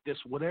like this,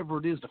 whatever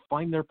it is, to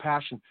find their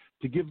passion,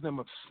 to give them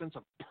a sense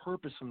of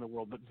purpose in the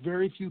world. But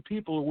very few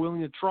people are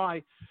willing to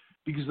try,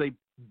 because they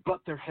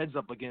butt their heads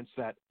up against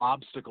that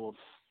obstacle of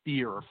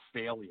fear or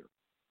failure.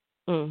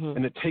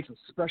 And it takes a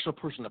special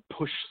person to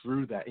push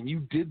through that. And you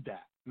did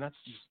that. And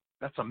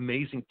that's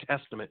amazing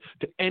testament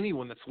to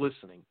anyone that's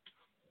listening.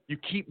 You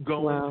keep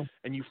going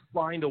and you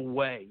find a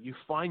way. You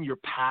find your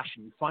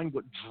passion. You find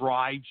what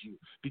drives you.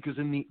 Because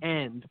in the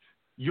end,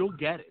 you'll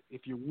get it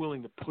if you're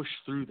willing to push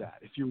through that,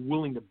 if you're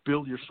willing to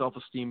build your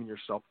self-esteem and your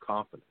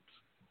self-confidence.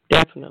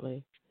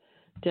 Definitely.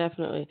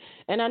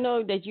 And I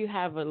know that you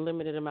have a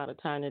limited amount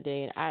of time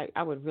today, and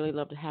I would really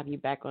love to have you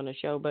back on the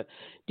show. But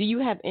do you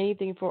have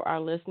anything for our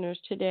listeners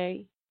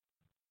today?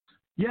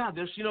 Yeah,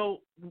 there's,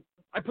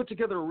 I put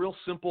together a real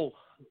simple,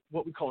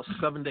 what we call a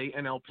 7-day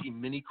NLP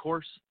mini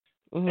course.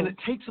 And it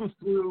takes them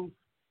through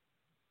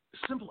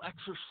simple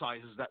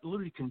exercises that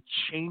literally can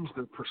change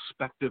their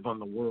perspective on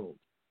the world.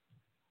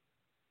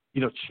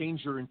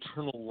 Change your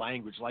internal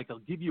language. Like, I'll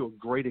give you a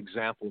great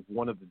example of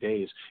one of the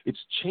days. It's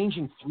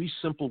changing 3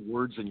 simple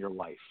words in your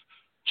life.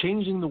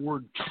 Changing the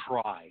word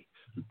try.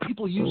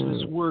 People use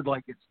this word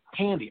like it's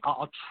handy.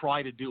 I'll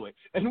try to do it.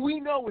 And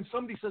we know when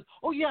somebody says,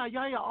 oh, yeah,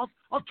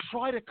 I'll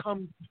try to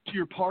come to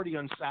your party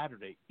on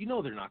Saturday. They're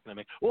not going to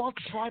make it. Well, I'll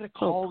try to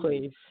call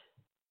you.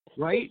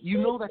 Right?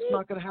 That's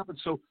not going to happen.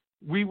 So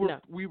we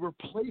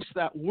replace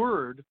that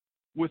word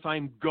with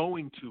I'm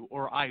going to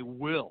or I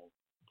will.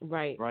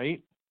 Right.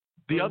 Right?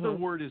 The other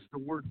word is the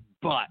word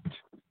but.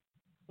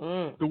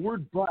 The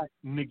word but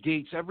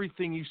negates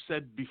everything you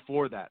said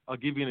before that. I'll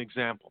give you an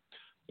example.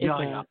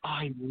 Yeah,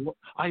 I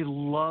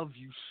love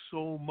you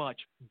so much,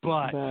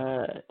 but.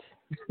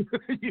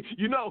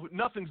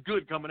 Nothing's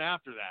good coming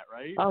after that,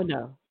 right? Oh,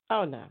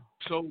 no.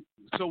 So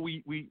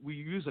we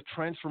use a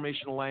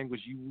transformational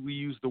language. We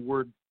use the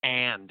word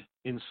and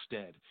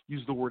instead.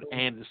 Use the word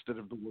and instead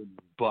of the word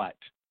but.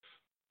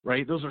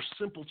 Right? Those are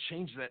simple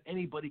changes that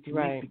anybody can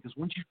make, because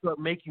once you start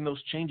making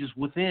those changes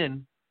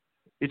within,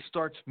 it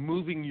starts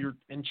moving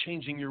and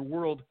changing your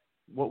world,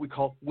 what we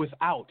call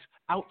outside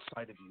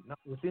of you, not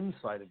within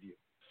inside of you.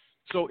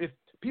 So if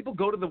people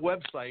go to the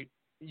website,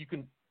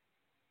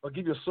 I'll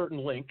give you a certain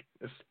link,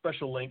 a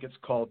special link. It's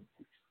called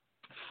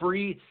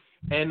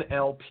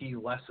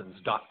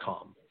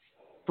freenlplessons.com.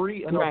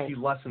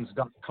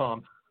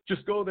 freenlplessons.com.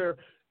 Just go there,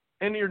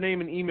 enter your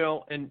name and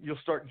email, and you'll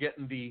start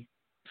getting the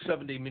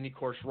 7-day mini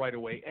course right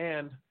away.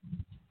 And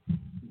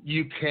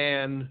you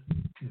can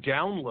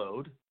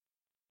download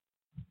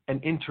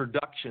an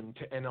introduction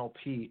to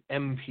NLP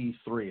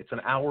MP3. It's an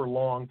hour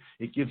long.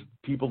 It gives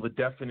people the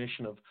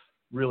definition of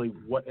really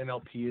what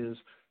NLP is,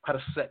 how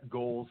to set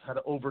goals, how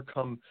to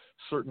overcome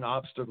certain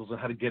obstacles, and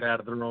how to get out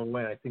of their own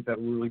way. I think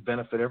that will really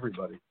benefit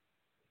everybody.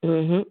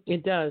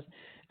 It does.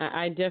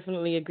 I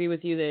definitely agree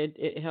with you that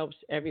it helps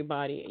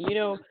everybody.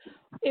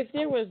 If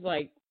there was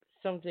a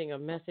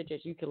message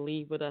that you could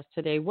leave with us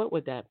today, what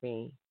would that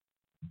be?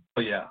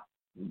 Oh, yeah.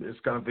 It's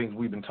kind of things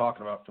we've been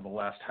talking about for the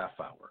last half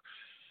hour.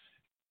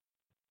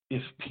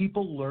 If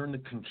people learn to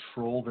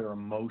control their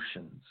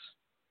emotions,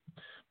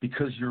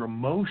 because your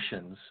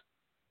emotions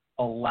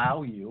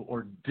allow you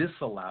or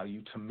disallow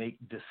you to make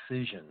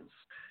decisions.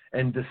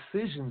 And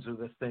decisions are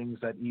the things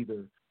that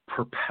either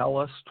propel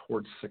us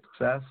towards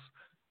success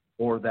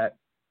or that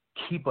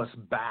keep us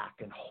back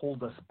and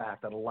hold us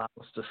back, that allow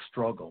us to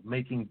struggle,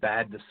 making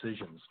bad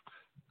decisions.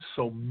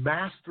 So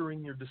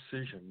mastering your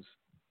decisions,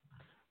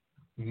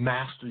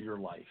 master your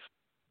life.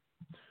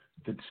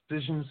 The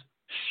decisions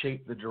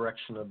shape the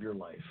direction of your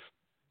life.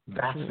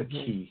 That's the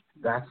key.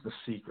 That's the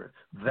secret.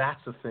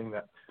 That's the thing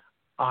that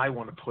I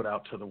want to put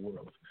out to the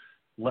world.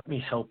 Let me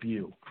help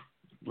you.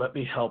 Let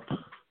me help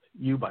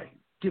you by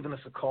giving us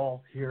a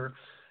call here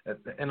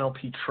at the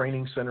NLP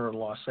Training Center in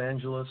Los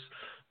Angeles.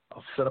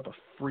 I'll set up a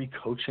free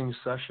coaching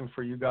session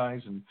for you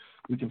guys, and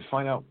we can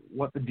find out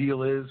what the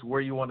deal is,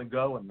 where you want to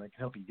go, and I can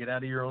help you get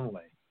out of your own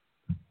way.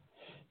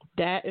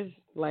 That is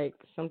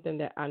something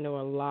that I know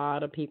a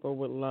lot of people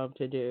would love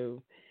to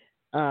do,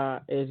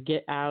 is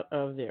get out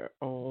of their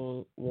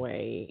own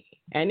way.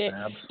 And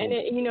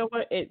you know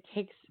what? It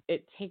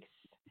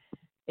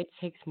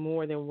takes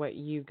more than what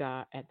you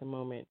got at the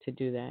moment to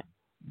do that.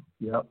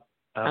 Yep.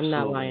 Absolutely. I'm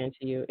not lying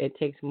to you. It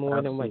takes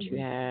more than what you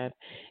have.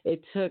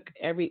 It took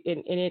and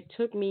it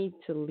took me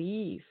to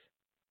leave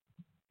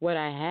what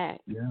I had.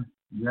 Yeah.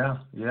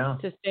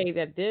 To say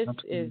that this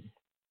is,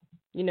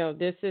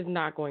 this is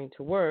not going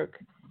to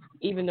work,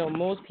 even though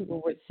most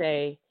people would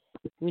say,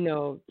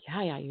 you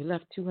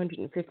left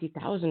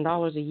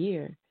 $250,000 a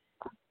year.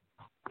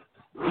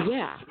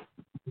 Yeah,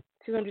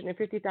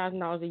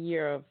 $250,000 a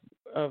year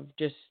of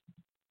just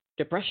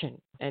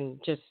depression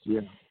and just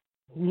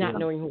not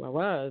knowing who I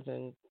was,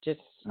 and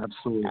just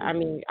absolutely. I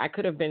mean, I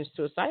could have been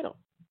suicidal.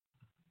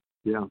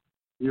 Yeah,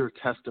 you're a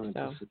testament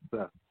to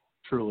success,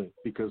 truly,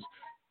 because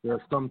there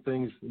are some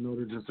things in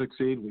order to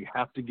succeed we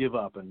have to give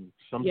up, and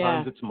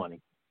sometimes it's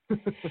money.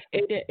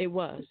 It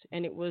was,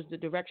 and it was the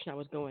direction I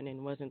was going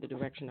in, wasn't the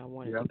direction I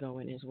wanted to go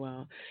in as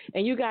well.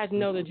 And you guys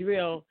know the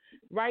drill.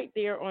 Right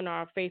there on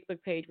our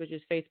Facebook page, which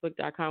is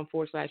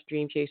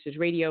facebook.com/Dream Chasers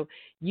Radio,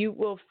 you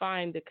will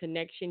find the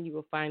connection. You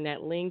will find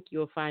that link. You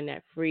will find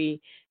that free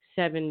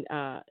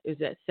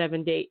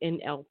 7-day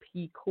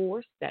NLP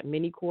course, that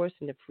mini course,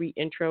 and the free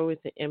intro is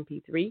the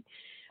MP3.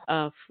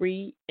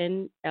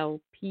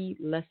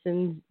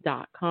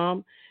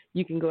 freenlplessons.com.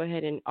 You can go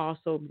ahead and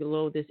also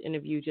below this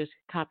interview, just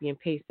copy and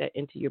paste that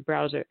into your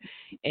browser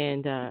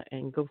and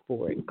go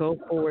for it. Go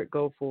for it.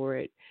 Go for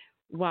it.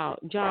 Wow,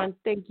 John,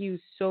 thank you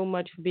so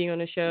much for being on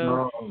the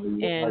show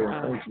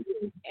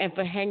and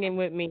for hanging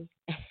with me.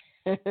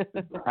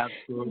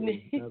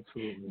 Absolutely.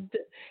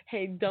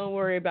 Hey, don't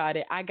worry about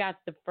it. I got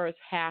the first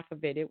half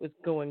of it. It was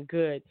going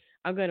good.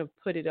 I'm going to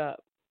put it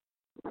up.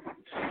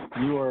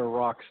 You are a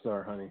rock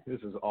star, honey.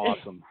 This is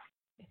awesome.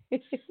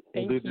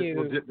 Thank you.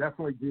 We'll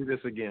definitely do this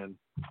again.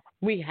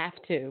 We have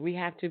to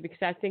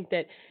because I think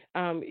that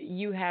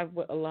you have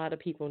what a lot of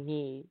people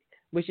need,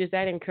 which is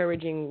that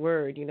encouraging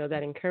word,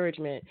 that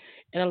encouragement.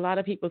 And a lot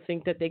of people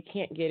think that they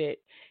can't get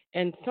it.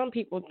 And some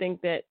people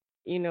think that,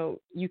 you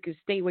could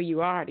stay where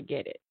you are to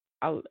get it.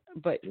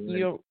 But you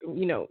don't,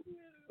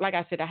 like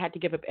I said, I had to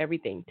give up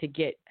everything to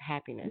get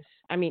happiness.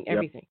 I mean,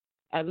 everything.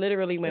 Yep. I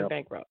literally went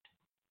bankrupt.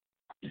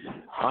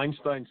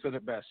 Einstein said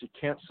it best. You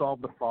can't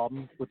solve the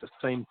problem with the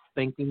same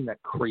thinking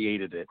that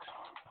created it.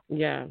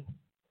 Yeah.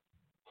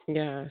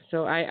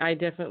 So I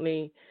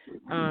definitely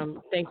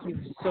thank you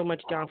so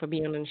much, John, for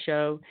being on the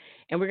show.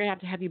 And we're going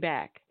to have you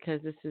back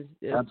because this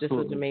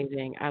was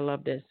amazing. I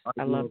love this.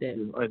 I loved it.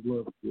 I'd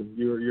love you.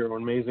 You're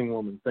an amazing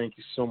woman. Thank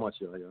you so much,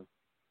 Yaya.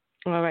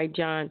 All right,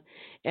 John.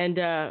 And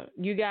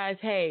you guys,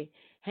 hey,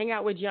 hang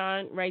out with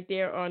John right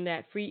there on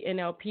that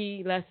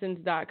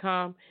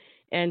freenlplessons.com.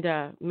 And,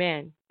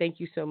 man, thank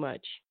you so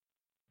much.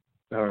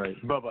 All right.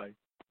 Bye-bye.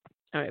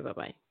 All right,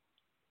 bye-bye.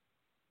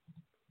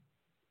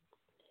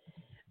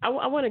 I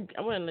want to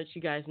let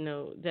you guys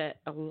know that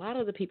a lot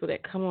of the people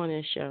that come on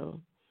this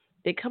show,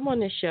 they come on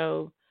this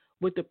show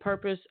with the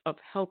purpose of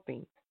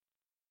helping.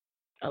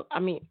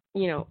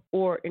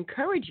 Or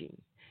encouraging.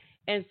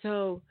 And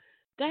so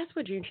that's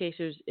what Dream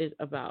Chasers is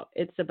about.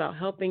 It's about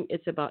helping.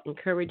 It's about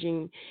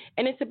encouraging.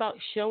 And it's about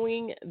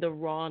showing the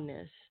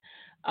rawness.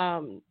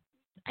 I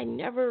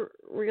never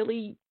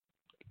really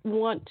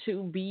want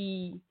to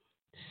be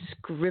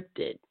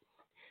scripted.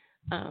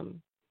 I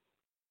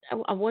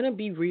want to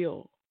be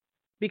real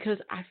because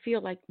I feel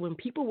like when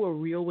people were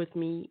real with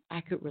me,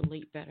 I could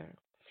relate better.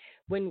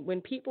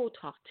 When people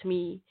talk to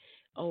me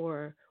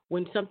or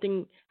when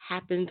something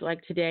happens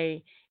like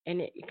today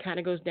and it kind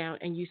of goes down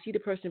and you see the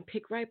person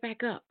pick right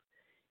back up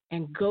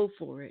and go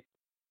for it,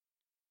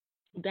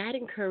 that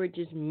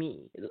encourages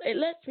me. It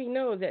lets me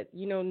know that,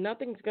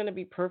 nothing's going to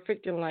be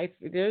perfect in life.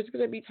 There's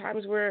going to be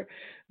times where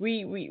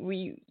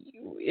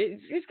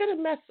it's going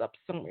to mess up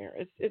somewhere.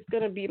 It's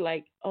going to be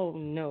like, oh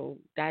no,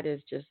 that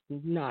is just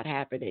not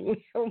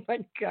happening. Oh my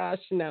gosh,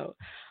 no.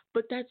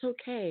 But that's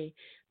okay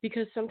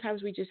because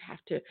sometimes we just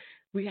have to,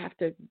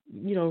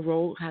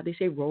 roll, how they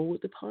say, roll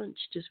with the punch.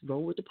 Just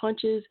roll with the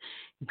punches,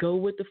 go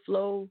with the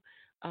flow.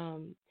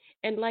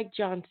 And like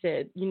John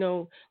said,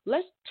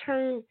 let's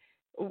turn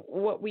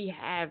what we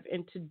have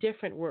into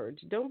different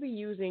words. Don't be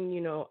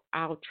using,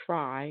 I'll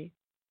try,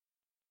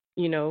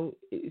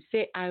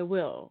 say I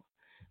will.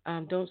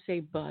 Don't say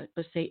but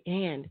say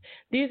and.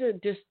 These are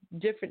just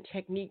different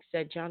techniques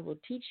that John will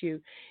teach you.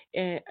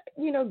 And,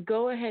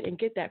 go ahead and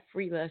get that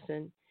free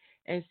lesson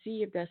and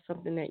see if that's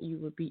something that you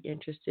would be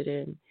interested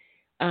in.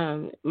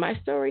 My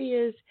story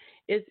is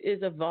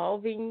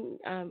evolving.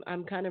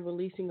 I'm kind of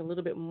releasing a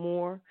little bit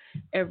more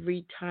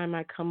every time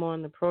I come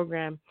on the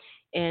program.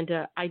 And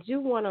I do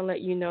want to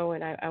let you know,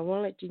 and I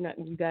want to let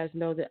you guys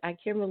know that I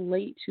can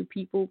relate to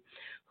people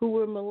who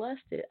were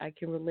molested. I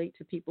can relate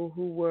to people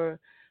who were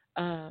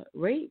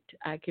raped.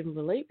 I can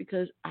relate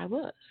because I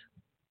was.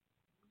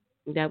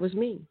 That was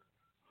me.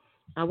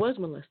 I was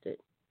molested.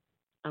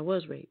 I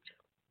was raped.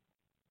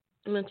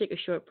 I'm going to take a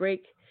short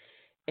break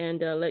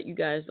and let you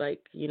guys,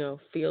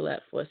 feel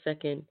that for a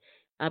second.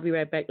 I'll be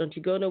right back. Don't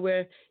you go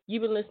nowhere.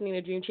 You've been listening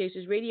to Dream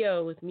Chasers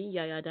Radio with me,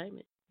 Yaya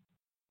Diamond.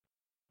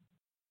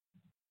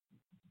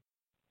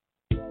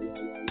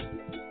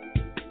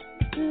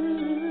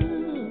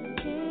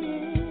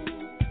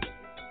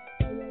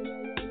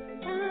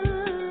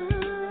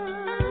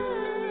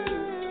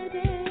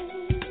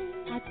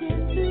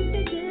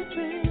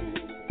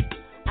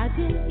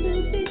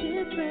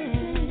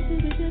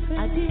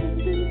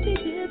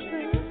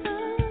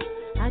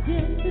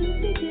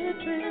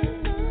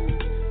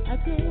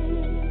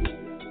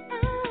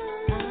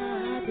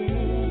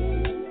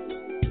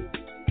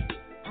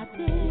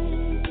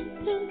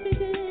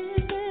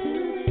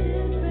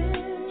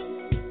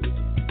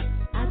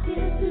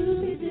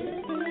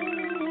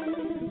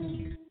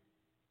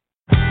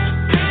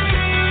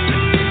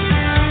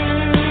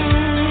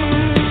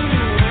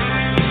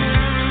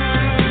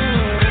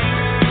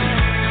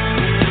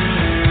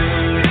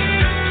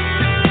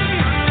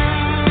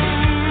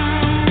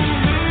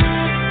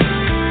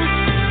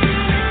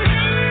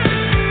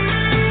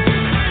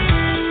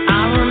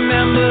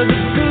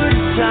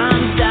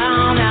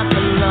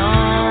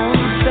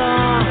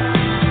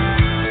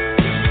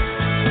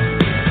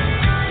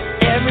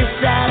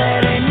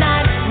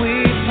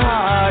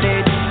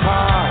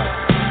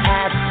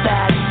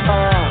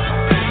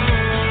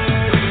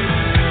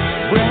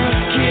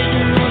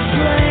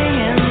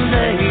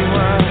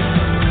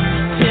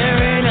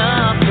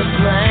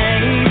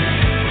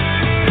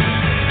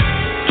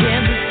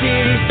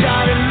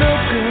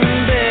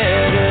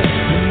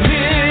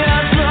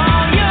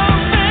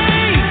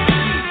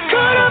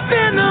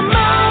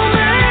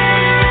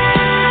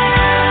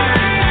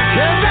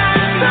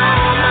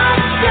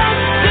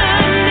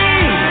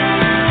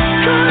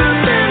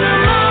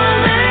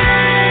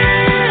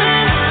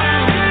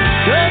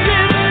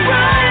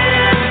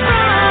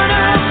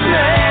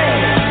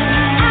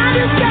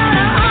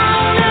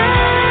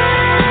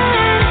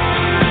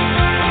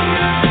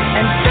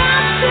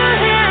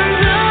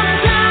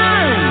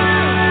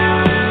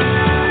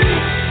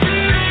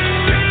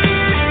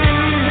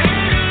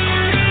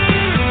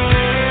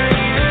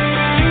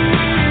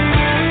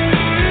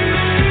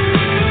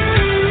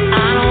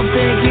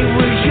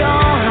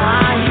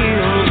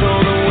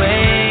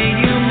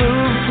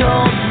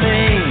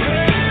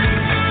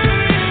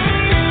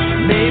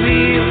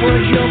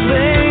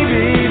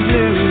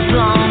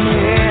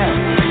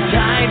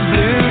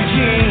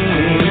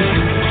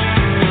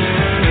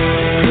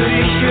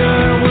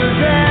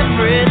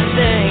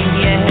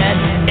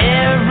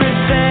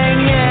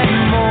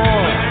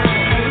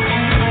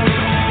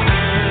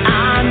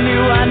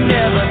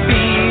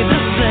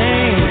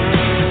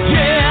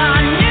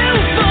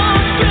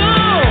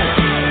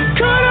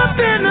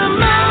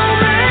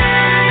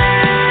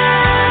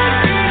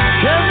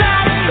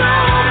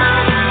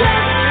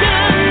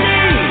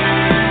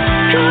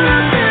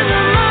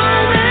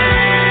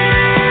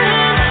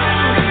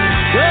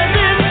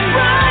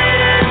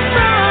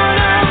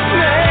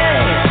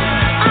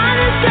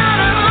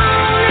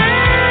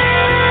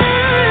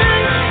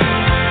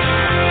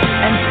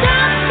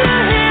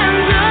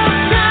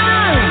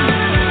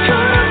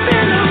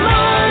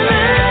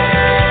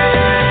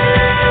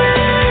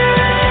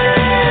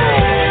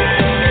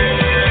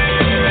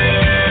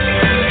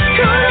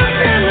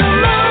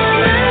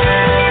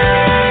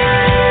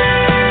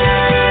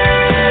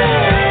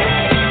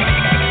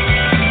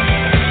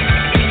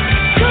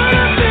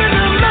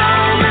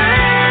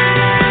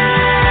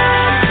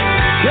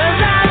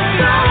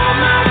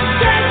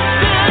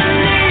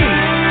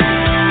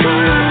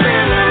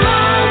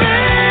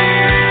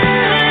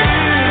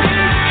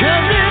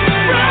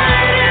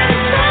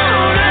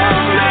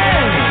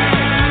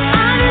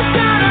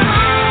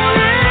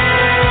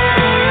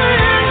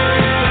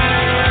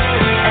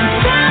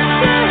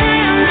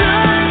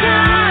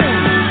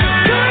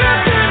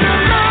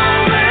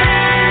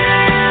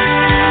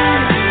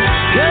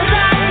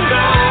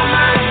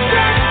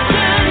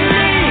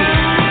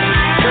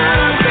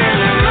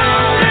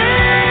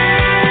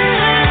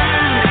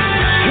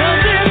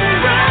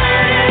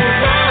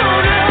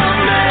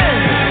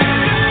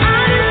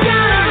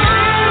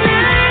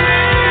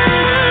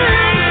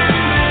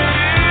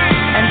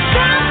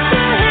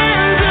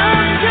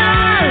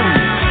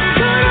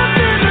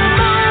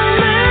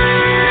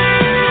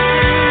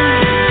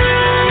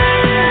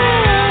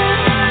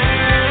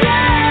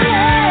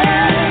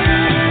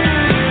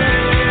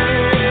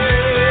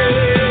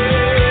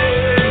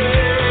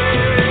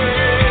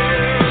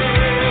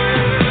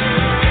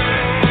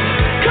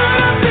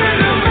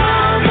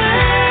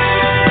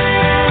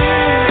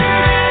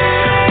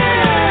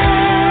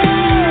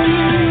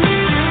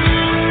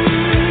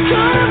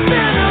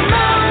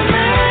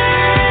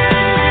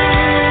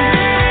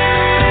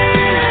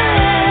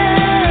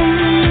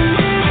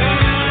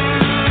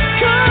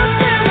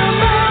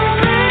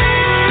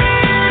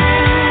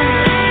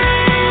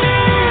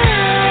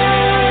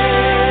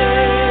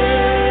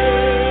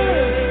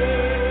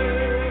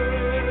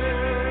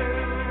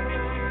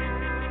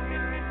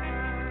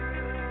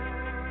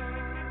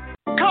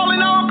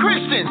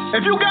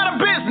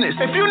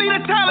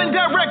 Talent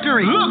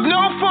Directory. Look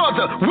no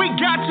further, we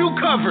got you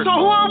covered. So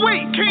who are we?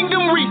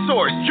 Kingdom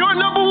Resource, your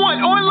number one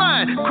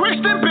online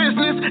Christian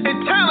business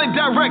and talent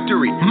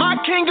directory.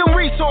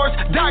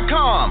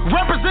 MyKingdomResource.com.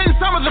 Representing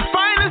some of the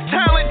finest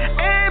talent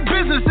and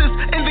businesses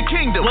in the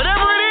kingdom.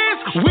 Whatever it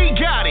is, we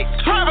got it.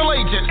 Travel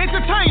agents,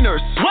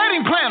 entertainers,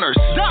 wedding planners,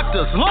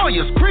 doctors,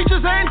 lawyers,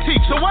 preachers, and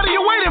teachers. So what are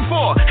you waiting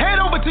for?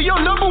 Head over to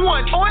your number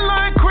one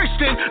online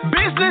Christian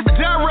business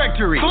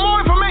directory. For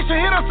more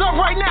information, hit us up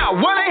right now.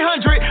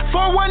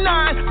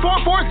 1-800-419-4409.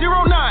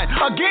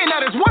 Again,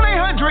 that is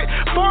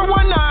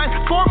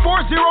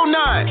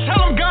 1-800-419-4409. Tell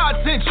them God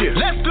sent you.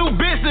 Let's do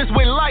business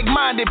with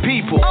like-minded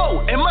people. Oh,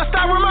 and must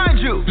I remind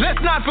you,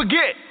 let's not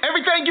forget,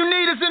 everything you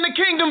need is in the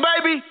kingdom,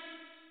 baby.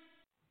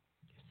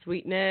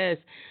 Sweetness.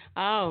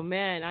 Oh,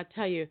 man, I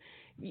tell you,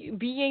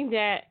 being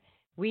that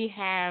we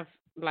have,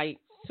 like,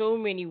 so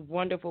many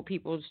wonderful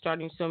people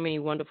starting so many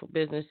wonderful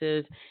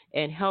businesses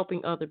and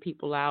helping other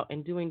people out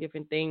and doing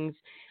different things,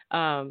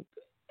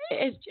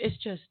 it's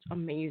just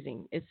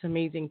amazing. It's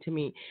amazing to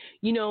me.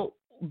 You know,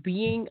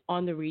 being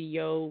on the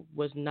radio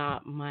was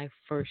not my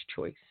first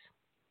choice.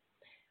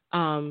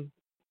 And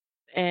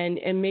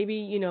maybe,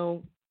 you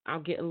know, I'll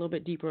get a little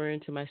bit deeper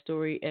into my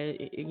story.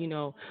 You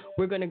know,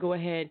 we're going to go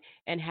ahead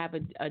and have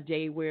a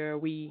day where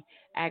we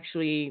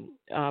actually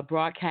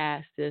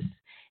broadcast this,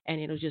 and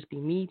it'll just be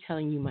me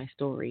telling you my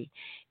story.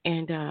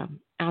 And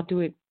I'll do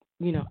it,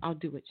 you know, I'll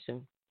do it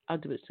soon.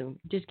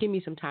 Just give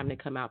me some time to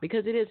come out,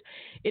 because it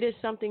is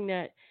something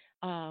that,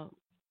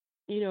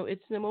 you know,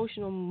 it's an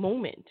emotional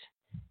moment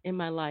in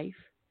my life.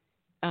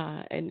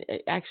 And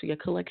actually a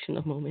collection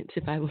of moments,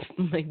 if I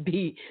might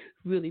be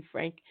really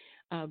frank.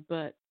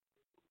 But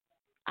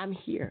I'm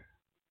here,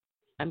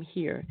 and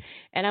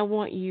I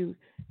want you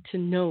to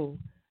know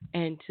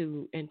and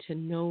to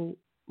know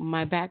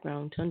my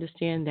background, to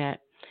understand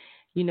that,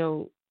 you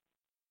know,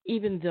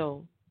 even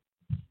though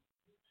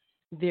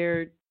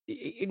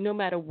no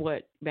matter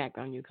what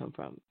background you come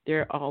from,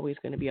 there are always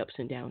going to be ups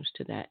and downs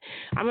to that.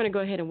 I'm going to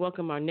go ahead and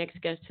welcome our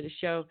next guest to the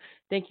show.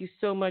 Thank you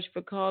so much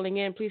for calling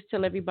in. Please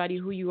tell everybody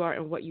who you are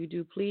and what you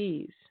do,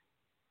 please.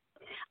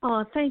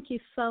 Oh, thank you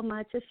so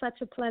much. It's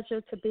such a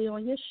pleasure to be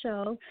on your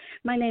show.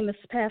 My name is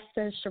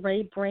Pastor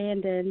Sheree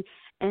Brandon,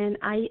 and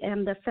I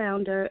am the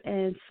founder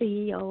and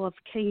CEO of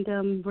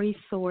Kingdom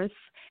Resource.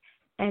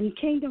 And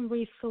Kingdom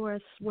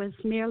Resource was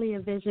merely a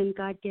vision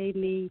God gave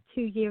me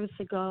 2 years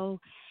ago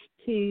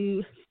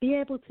to be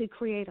able to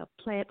create a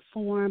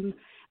platform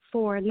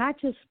for not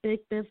just big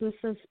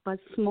businesses, but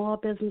small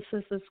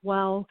businesses as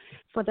well,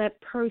 for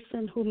that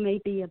person who may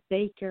be a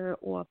baker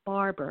or a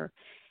barber,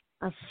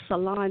 a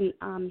salon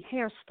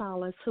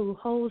hairstylist who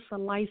holds a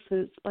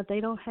license, but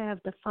they don't have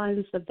the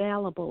funds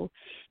available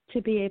to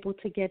be able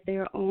to get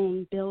their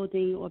own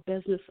building or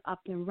business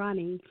up and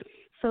running.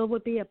 So it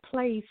would be a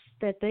place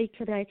that they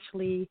could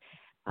actually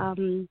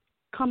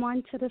come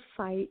onto the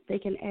site, they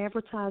can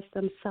advertise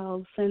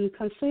themselves, and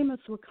consumers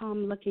will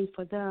come looking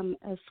for them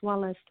as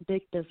well as the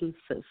big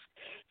businesses.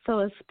 So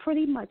it's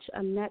pretty much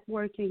a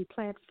networking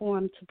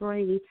platform to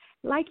bring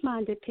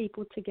like-minded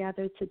people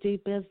together to do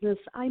business.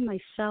 I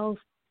myself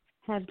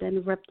have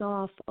been ripped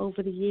off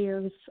over the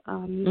years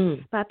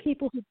by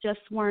people who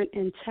just weren't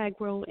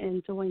integral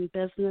in doing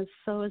business.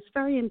 So it's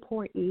very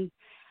important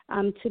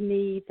to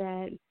me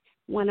that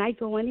when I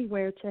go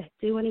anywhere to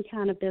do any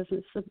kind of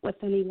business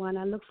with anyone,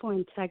 I look for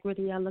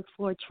integrity. I look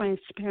for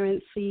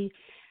transparency,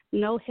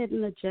 no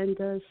hidden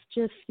agendas.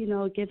 Just, you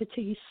know, give it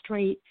to you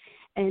straight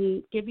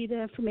and give you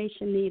the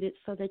information needed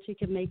so that you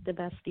can make the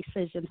best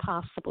decision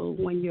possible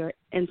when you're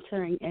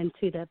entering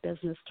into that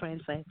business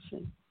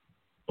transaction.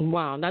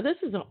 Wow. Now,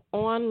 this is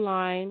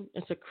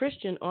it's a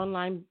Christian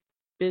online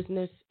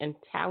business and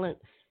talent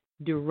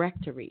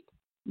directory.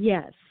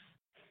 Yes,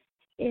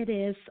 it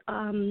is.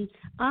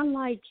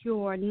 Unlike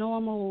your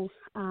normal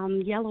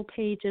yellow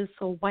pages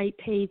or white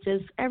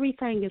pages,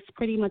 everything is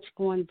pretty much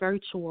going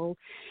virtual.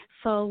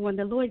 So when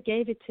the Lord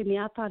gave it to me,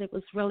 I thought it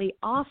was really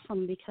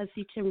awesome because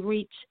you can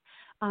reach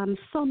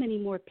so many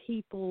more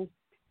people.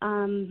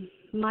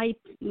 My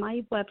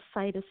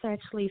website is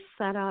actually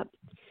set up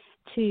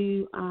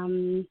to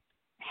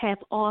have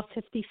all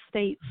 50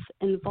 states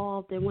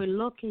involved, and we're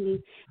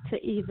looking to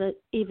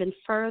even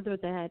further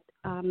that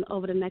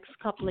over the next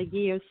couple of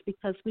years,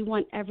 because we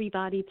want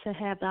everybody to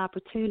have the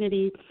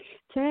opportunity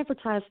to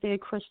advertise their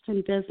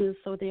Christian business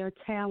or their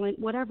talent,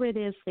 whatever it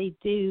is they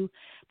do.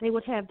 They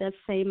would have that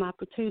same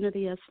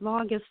opportunity as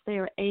long as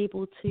they're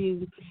able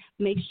to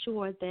make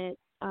sure that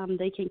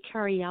they can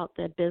carry out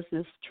their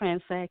business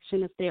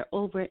transaction if they're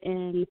over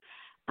in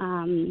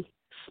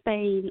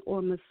Spain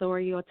or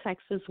Missouri or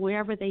Texas,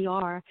 wherever they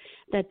are,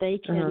 that they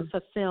can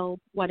fulfill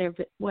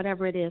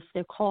whatever it is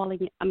they're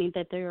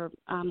that they're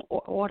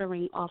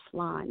ordering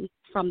offline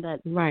from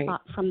that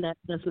from that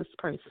business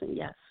person.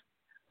 Yes.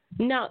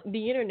 Now,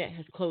 the internet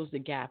has closed the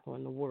gap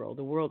on the world.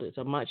 The world is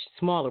a much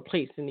smaller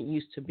place than it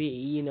used to be.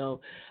 You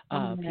know,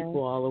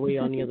 people all the way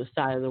on the other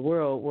side of the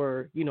world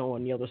were, you know,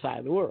 on the other side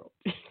of the world.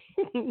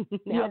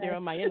 Now they're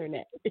on my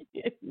internet.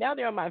 Now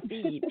they're on my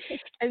feed.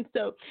 And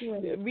so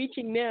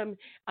reaching them,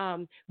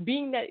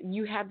 being that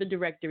you have the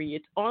directory,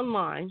 it's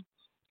online.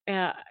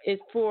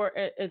 It's for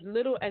as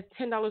little as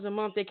 $10 a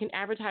month. They can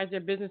advertise their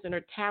business and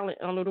their talent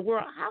all over the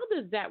world. How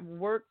does that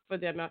work for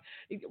them?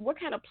 What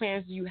kind of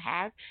plans do you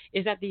have?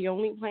 Is that the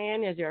only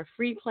plan? Is there a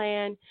free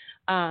plan?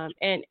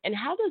 And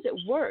how does it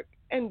work?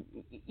 And,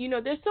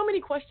 there's so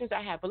many questions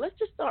I have, but let's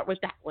just start with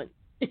that one.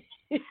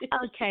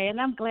 Okay, and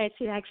I'm glad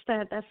you asked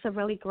that. That's a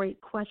really great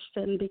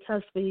question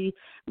because we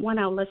want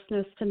our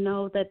listeners to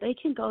know that they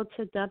can go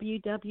to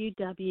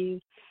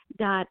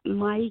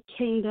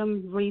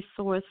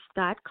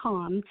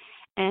www.mykingdomresource.com,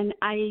 and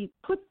I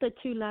put the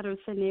 2 letters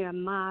in there,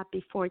 my,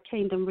 before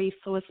Kingdom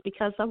Resource,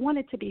 because I want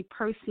it to be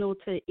personal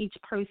to each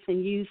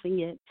person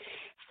using it.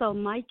 So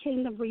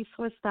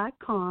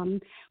mykingdomresource.com,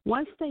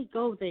 once they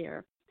go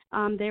there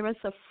is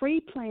a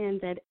free plan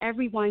that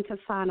everyone can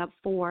sign up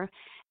for,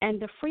 and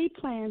the free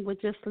plan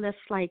would just list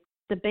like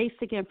the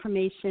basic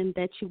information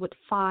that you would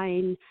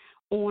find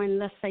on,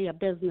 let's say, a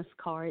business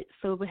card.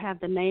 So it would have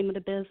the name of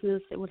the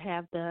business, it would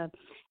have the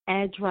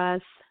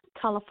address,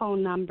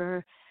 telephone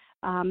number,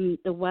 the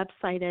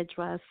website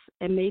address,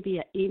 and maybe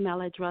an email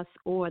address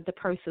or the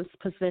person's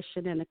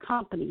position in the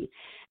company.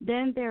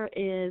 Then there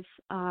is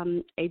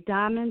a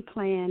diamond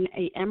plan,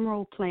 a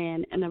emerald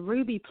plan, and a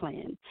ruby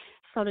plan.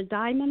 So the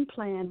diamond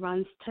plan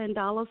runs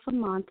 $10 a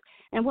month.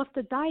 And with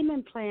the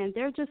diamond plan,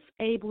 they're just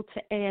able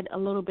to add a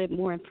little bit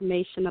more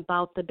information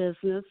about the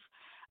business.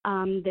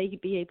 They'd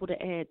be able to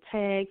add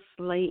tags,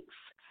 links,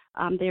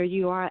 their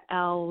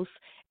URLs.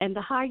 And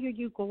the higher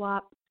you go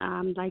up,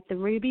 like the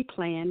Ruby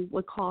plan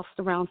would cost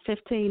around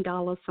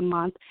 $15 a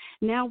month.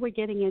 Now we're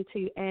getting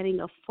into adding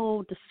a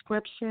full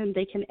description.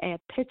 They can add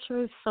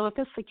pictures. So if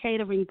it's a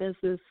catering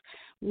business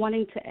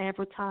wanting to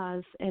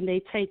advertise and they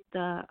take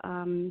the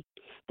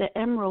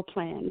Emerald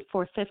plan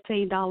for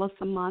 $15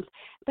 a month,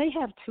 they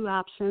have 2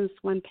 options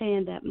when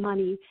paying that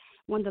money.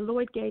 When the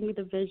Lord gave me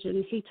the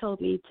vision, he told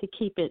me to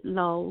keep it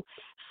low.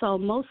 So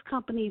most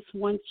companies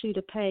want you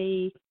to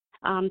pay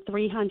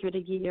 $300 a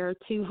year,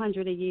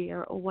 $200 a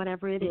year, or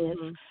whatever it is.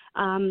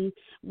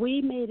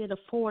 We made it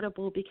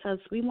affordable because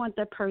we want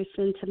that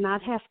person to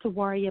not have to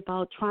worry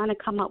about trying to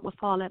come up with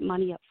all that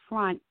money up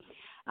front.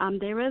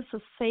 There is a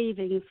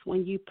savings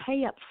when you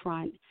pay up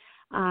front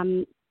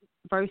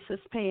versus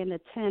paying the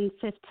 $10,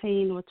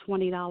 $15, or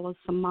 $20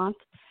 a month.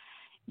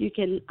 You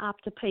can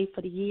opt to pay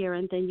for the year,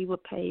 and then you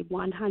would pay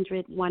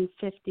 $100,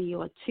 $150,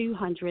 or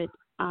 $200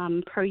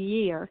 per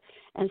year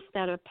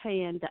instead of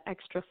paying the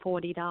extra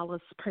 $40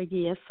 per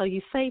year. So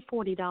you save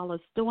 $40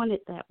 doing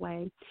it that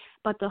way.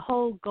 But the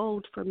whole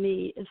goal for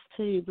me is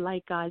to,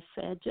 like I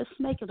said, just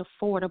make it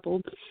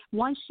affordable.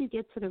 Once you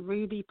get to the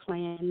Ruby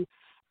plan,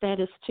 that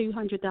is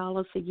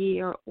 $200 a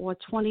year or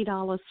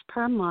 $20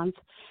 per month.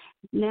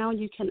 Now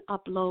you can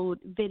upload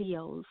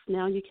videos.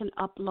 Now you can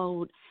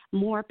upload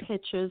more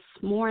pictures,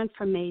 more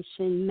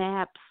information,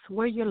 maps,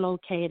 where you're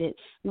located,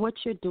 what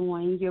you're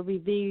doing, your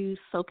reviews,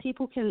 so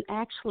people can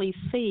actually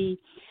see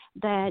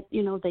that,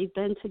 they've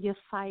been to your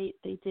site,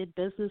 they did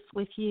business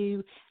with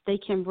you, they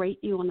can rate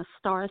you on a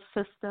star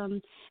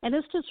system. And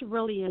it's just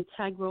really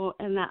integral.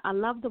 And I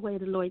love the way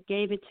the Lord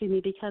gave it to me,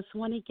 because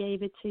when he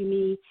gave it to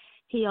me,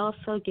 he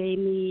also gave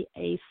me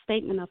a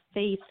statement of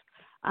faith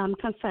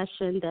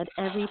confession that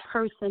every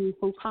person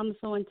who comes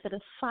onto the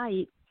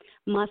site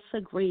must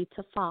agree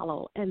to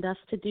follow, and thus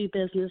to do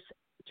business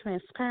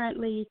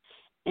transparently,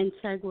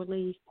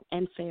 integrally,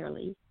 and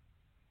fairly.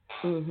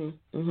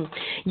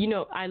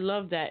 I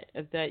love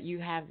that you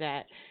have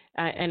that,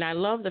 and I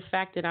love the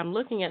fact that I'm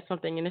looking at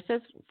something and it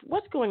says,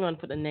 what's going on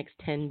for the next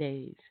 10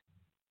 days?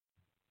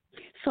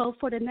 So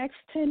for the next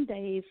 10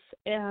 days,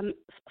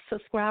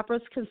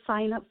 subscribers can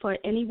sign up for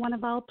any one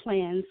of our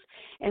plans,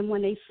 and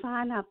when they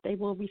sign up, they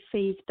will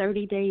receive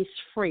 30 days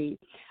free.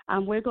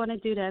 We're going to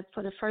do that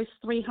for the first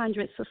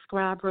 300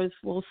 subscribers.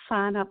 Will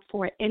sign up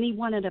for any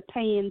one of the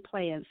paying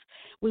plans.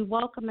 We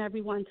welcome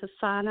everyone to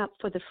sign up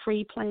for the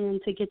free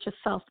plan to get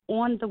yourself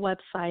on the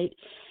website,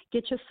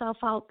 get yourself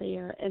out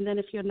there, and then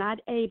if you're not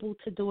able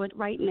to do it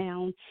right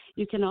now,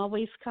 you can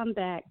always come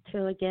back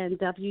to, again,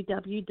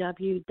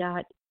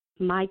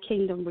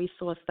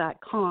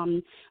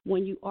 www.mykingdomresource.com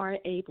when you are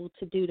able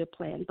to do the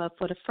plan. But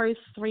for the first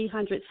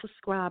 300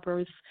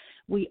 subscribers,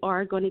 we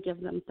are going to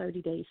give them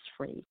 30 days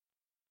free.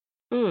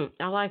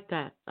 I like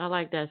that. So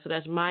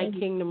that's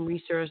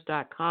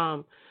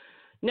mykingdomresource.com.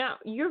 Now,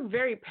 you're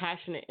very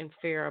passionate and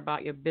fair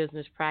about your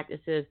business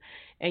practices,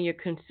 and your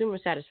consumer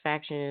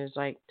satisfaction is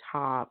like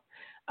top.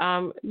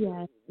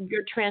 Yes.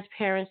 Your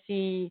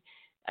transparency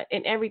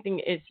and everything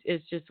is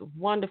just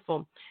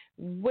wonderful.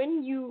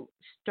 When you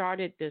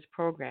started this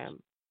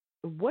program,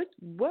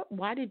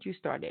 why did you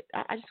start it?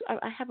 I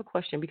have a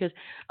question, because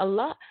a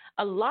lot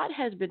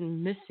has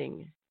been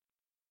missing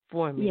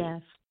for me.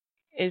 Yes.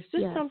 Is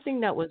this something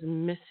that was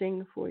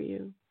missing for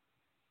you?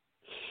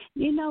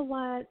 You know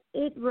what?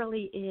 It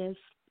really is,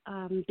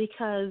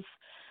 because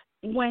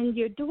when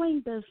you're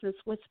doing business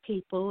with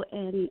people,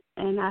 and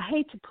I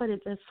hate to put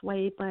it this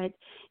way, but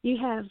you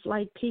have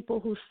like people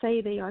who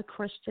say they are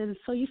Christians,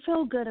 so you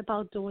feel good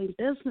about doing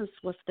business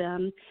with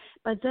them,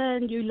 but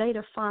then you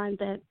later find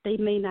that they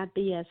may not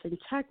be as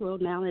integral.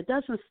 Now, it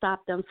doesn't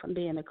stop them from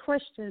being a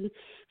Christian.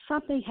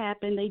 Something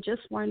happened, they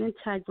just weren't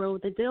integral.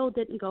 The deal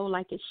didn't go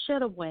like it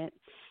should have went,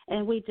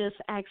 and we just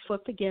asked for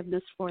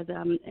forgiveness for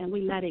them, and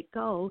we let it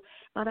go.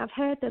 But I've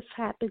had this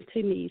happen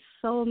to me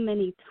so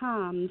many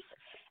times.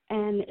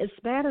 And it's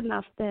bad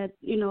enough that,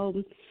 you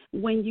know,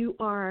 when you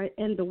are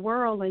in the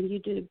world and you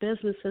do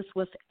businesses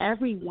with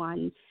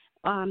everyone,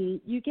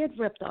 you get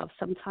ripped off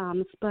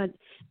sometimes. But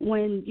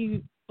when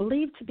you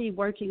believe to be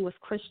working with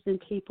Christian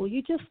people,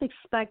 you just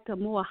expect a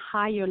more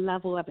higher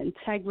level of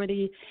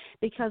integrity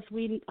because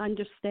we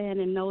understand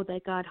and know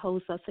that God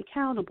holds us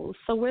accountable.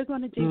 So we're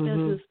going to do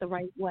business the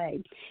right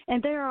way.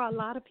 And there are a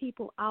lot of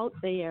people out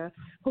there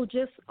who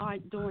just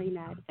aren't doing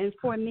that. And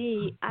for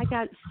me, I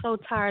got so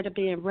tired of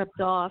being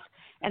ripped off,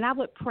 and I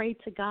would pray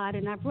to God,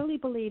 and I really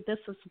believe this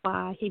is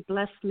why he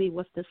blessed me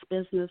with this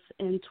business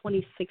in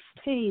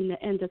 2016,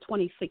 the end of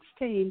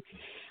 2016.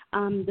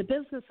 The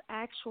business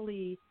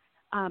actually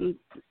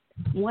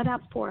went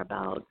up for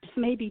about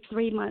maybe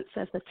 3 months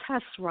as a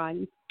test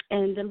run,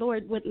 and the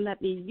Lord wouldn't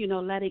let me, you know,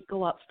 let it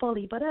go up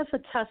fully. But as a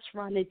test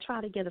run, they try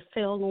to get a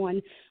feel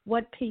on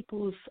what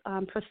people's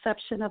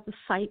perception of the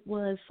site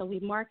was. So we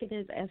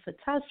marketed it as a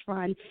test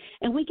run,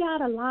 and we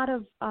got a lot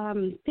of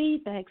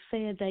feedback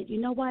saying that,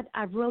 you know what,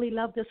 I really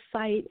love this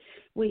site.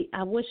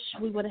 I wish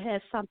we would have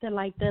had something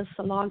like this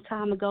a long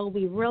time ago.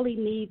 We really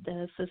need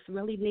this. It's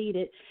really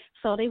needed.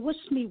 So they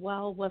wished me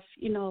well with,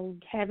 you know,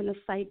 having a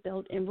site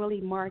built and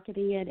really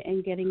marketing it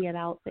and getting it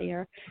out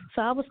there.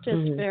 So I was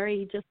just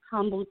very just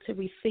humbled to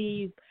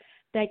receive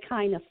that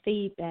kind of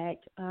feedback.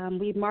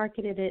 We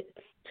marketed it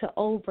to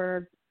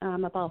over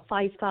about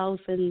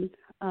 5,000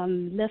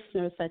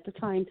 listeners at the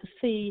time to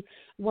see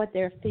what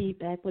their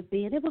feedback would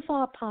be. And it was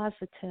all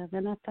positive,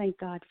 and I thank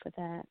God for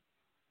that.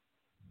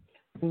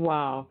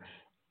 Wow.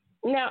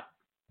 Now,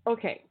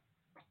 okay,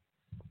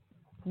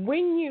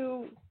 when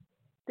you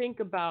think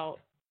about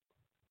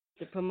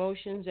the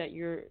promotions that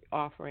you're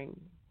offering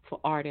for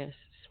artists,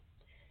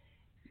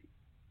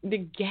 the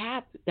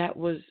gap that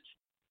was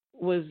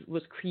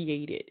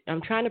created.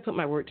 I'm trying to put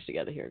my words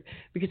together here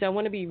because I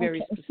want to be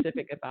very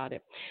specific about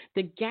it.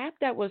 The gap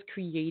that was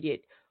created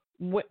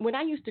when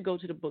I used to go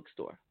to the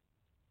bookstore,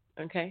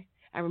 okay?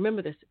 I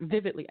remember this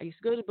vividly. I used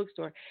to go to the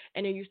bookstore,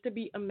 and there used to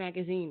be a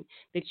magazine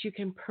that you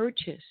can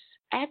purchase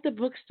at the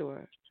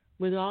bookstore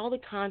with all the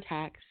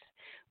contacts,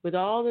 with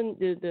all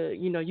the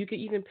you know, you could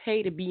even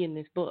pay to be in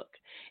this book.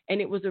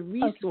 And it was a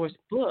resource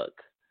book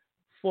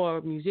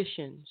for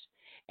musicians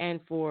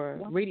and for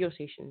radio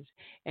stations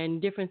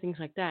and different things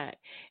like that.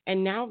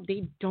 And now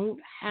they don't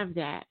have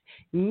that.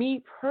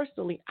 Me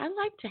personally, I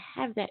like to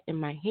have that in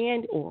my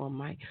hand or on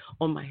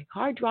my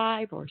hard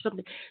drive or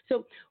something.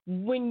 So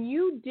when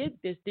you did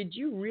this, did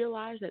you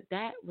realize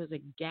that was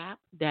a gap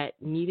that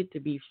needed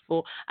to be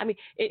full? I mean,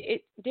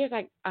 there's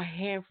like a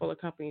handful of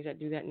companies that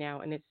do that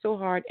now, and it's so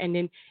hard, and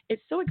then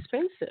it's so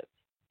expensive.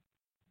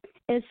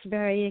 It's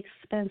very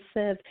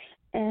expensive.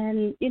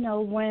 And, you know,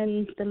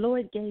 when the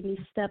Lord gave me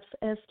steps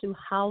as to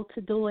how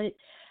to do it,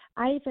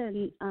 I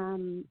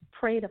even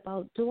prayed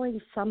about doing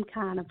some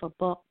kind of a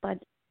book,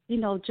 but, you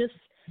know, just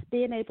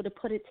being able to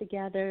put it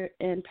together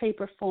in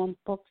paper form,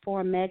 book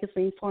form,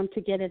 magazine form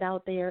to get it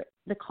out there,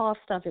 the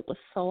cost of it was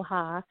so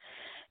high.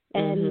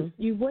 And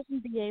you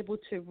wouldn't be able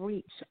to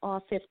reach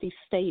all 50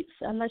 states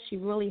unless you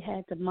really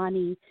had the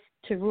money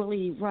to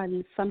really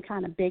run some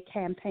kind of big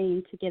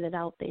campaign to get it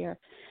out there.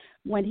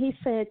 When he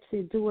said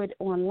to do it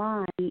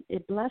online,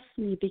 it blessed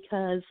me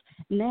because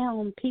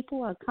now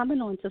people are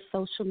coming onto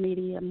social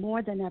media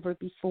more than ever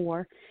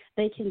before.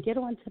 They can get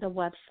onto the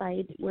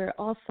website. We're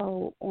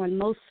also on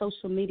most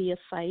social media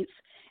sites,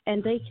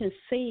 and they can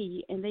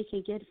see and they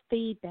can get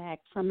feedback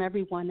from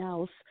everyone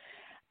else.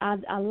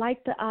 I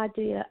like the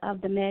idea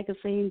of the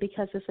magazine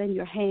because it's in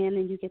your hand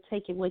and you can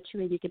take it with you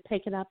and you can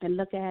pick it up and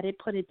look at it,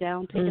 put it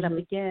down, pick it up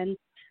again.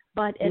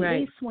 But at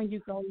least when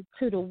you go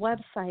to the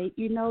website,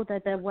 you know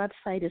that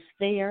website is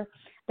there,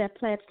 that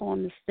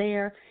platform is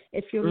there.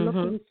 If you're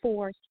looking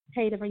for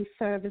catering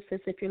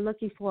services, if you're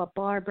looking for a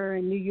barber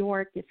in New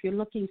York, if you're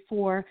looking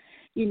for,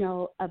 you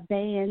know, a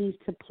band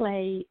to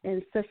play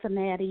in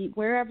Cincinnati,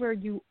 wherever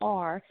you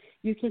are,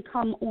 you can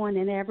come on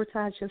and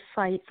advertise your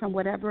site from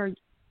whatever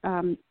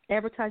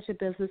advertise your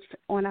business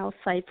on our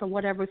site from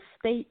whatever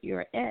state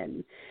you're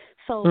in.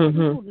 So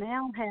people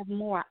now have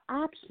more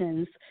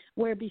options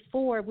where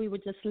before we were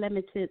just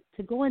limited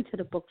to going to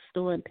the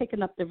bookstore and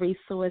picking up the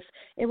resource.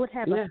 It would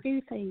have a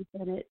few things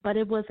in it, but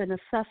it wasn't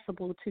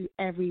accessible to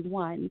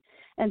everyone.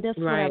 And that's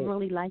what I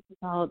really like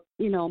about,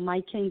 you know,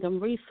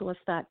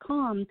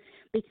 MyKingdomResource.com,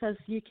 because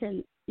you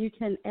can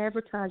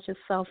advertise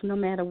yourself no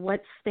matter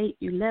what state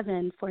you live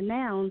in for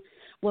now,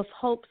 with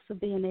hopes of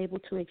being able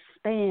to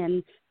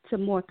expand to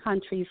more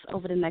countries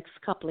over the next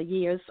couple of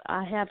years.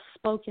 I have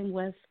spoken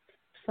with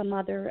some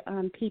other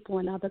people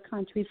in other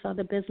countries,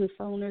 other business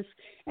owners,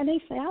 and they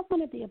say, I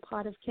want to be a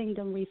part of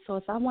Kingdom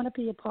Resource. I want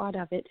to be a part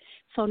of it.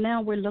 So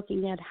now we're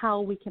looking at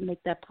how we can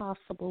make that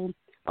possible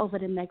over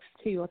the next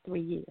 2 or 3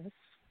 years.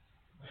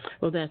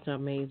 Well, that's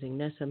amazing.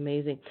 That's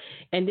amazing.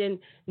 And then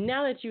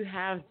now that you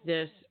have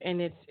this,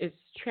 and it's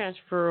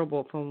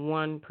transferable from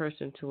one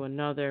person to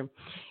another,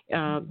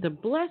 the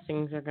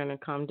blessings are going to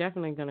come,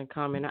 definitely going to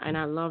come, and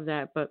I love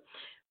that. But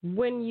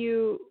when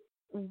you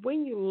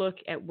look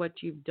at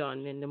what you've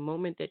done in the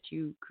moment that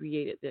you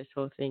created this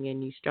whole thing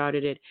and you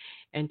started it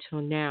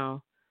until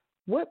now,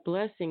 what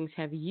blessings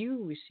have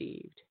you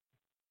received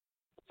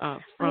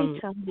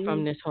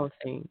from this whole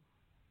thing?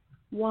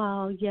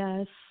 Wow,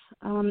 yes.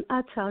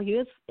 I tell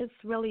you, it's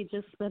really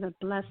just been a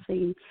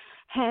blessing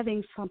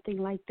having something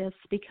like this,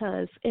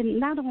 because it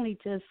not only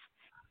just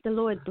the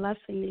Lord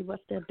blessing me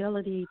with the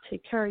ability to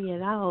carry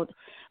it out,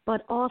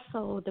 but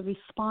also the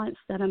response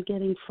that I'm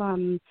getting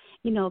from,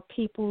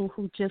 people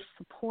who just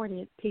support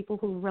it, people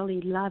who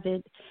really love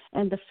it,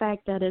 and the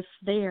fact that it's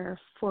there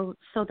so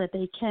that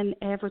they can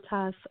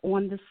advertise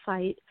on the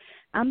site.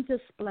 I'm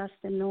just blessed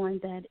in knowing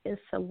that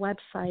it's a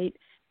website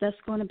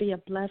that's going to be a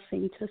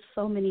blessing to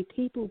so many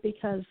people,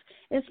 because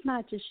it's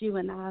not just you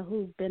and I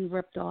who've been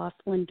ripped off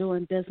when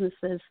doing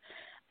businesses.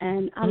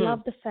 And I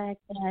love the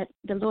fact that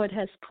the Lord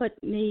has put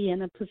me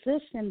in a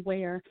position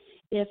where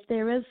if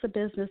there is a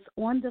business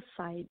on the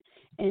site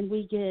and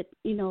we get,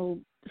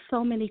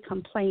 so many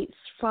complaints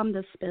from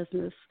this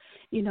business,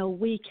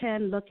 we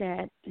can look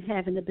at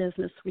having the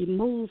business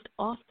removed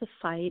off the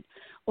site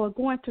or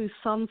going through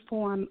some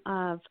form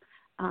of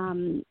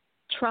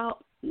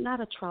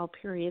not a trial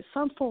period,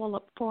 some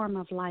form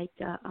of like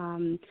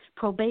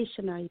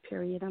probationary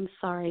period,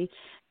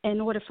 in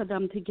order for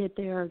them to get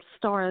their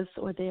stars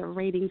or their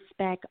ratings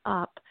back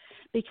up,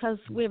 because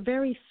we're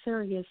very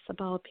serious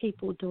about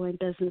people doing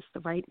business the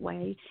right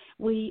way.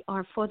 We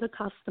are for the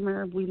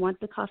customer. We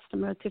want the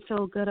customer to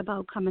feel good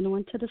about coming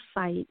onto the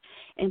site,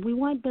 and we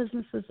want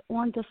businesses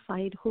on the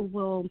site who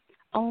will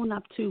own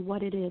up to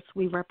what it is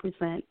we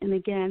represent. And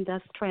again,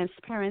 that's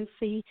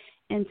transparency,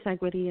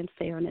 integrity, and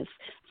fairness.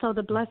 So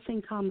the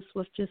blessing comes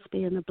with just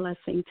being a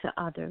blessing to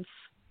others.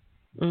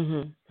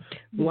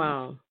 Mm-hmm.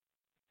 Wow.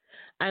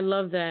 I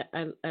love that.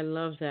 I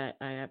love that.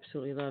 I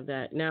absolutely love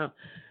that. Now,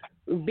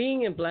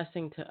 being a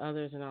blessing to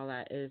others and all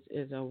that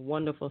is a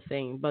wonderful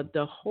thing. But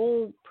the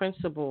whole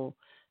principle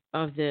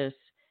of this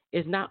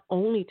is not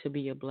only to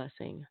be a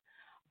blessing,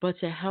 but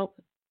to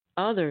help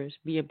others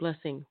be a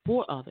blessing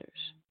for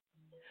others.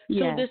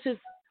 Yes. So this is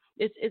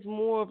it's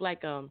more of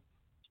like a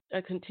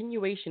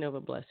continuation of a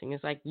blessing.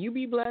 It's like you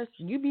be blessed,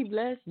 you be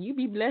blessed, you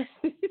be blessed.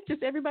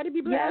 Just everybody be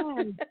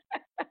blessed.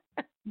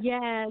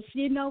 Yes.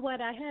 You know what?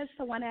 I had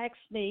someone ask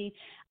me,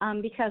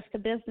 because the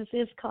business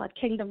is called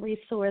Kingdom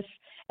Resource,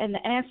 and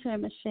the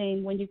answering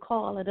machine, when you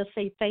call, it'll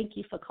say, thank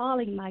you for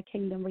calling my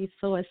Kingdom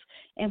Resource.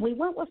 And we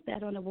went with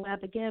that on the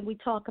web. Again, we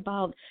talk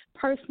about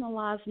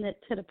personalizing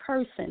it to the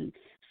person.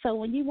 So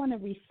when you want to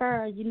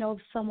refer,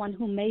 someone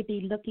who may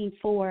be looking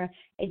for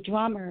a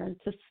drummer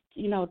to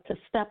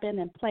step in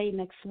and play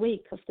next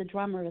week because the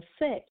drummer is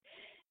sick,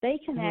 they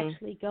can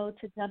actually go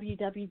to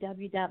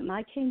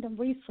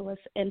www.mykingdomresource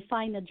and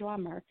find a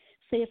drummer.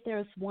 See if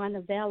there's one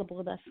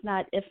available if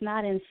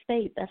not in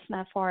state, that's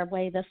not far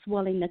away, that's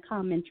willing to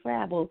come and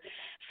travel.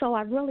 So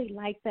I really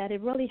like that. It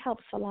really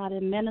helps a lot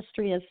in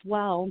ministry as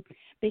well,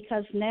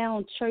 because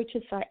now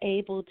churches are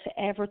able to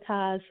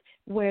advertise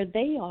where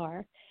they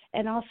are.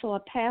 And also a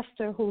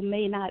pastor who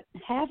may not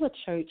have a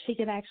church, he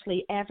can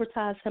actually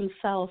advertise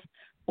himself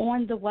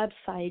on the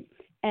website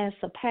as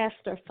a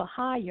pastor for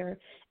hire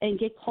and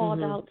get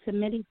called out to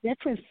many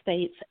different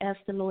states as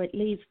the Lord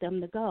leads them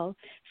to go.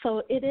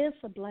 So it is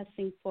a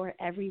blessing for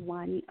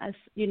everyone, as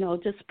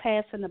just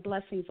passing the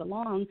blessings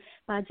along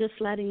by just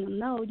letting them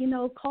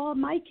know, call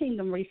my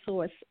Kingdom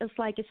Resource. It's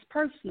like it's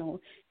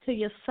personal to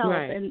yourself,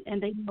 right. and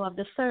they know of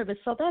the service.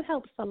 So that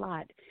helps a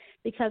lot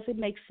because it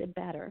makes it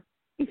better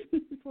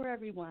for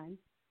everyone.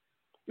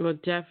 Well,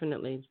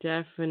 definitely.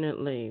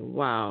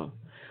 Wow.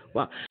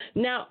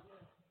 Now,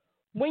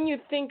 when you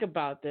think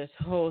about this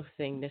whole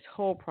thing, this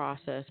whole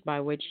process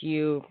by which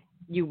you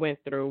went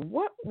through,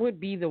 what would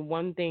be the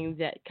one thing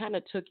that kind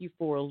of took you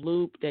for a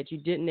loop that you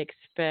didn't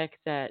expect,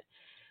 that,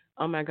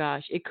 oh my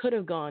gosh, it could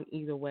have gone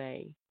either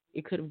way?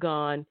 It could have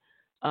gone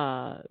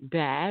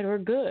bad or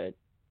good.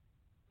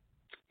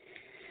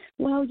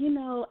 Well,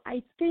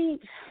 I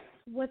think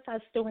with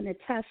us doing a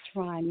test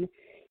run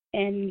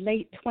in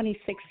late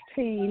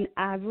 2016,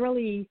 I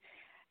really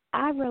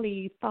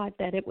thought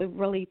that it would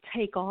really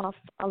take off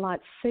a lot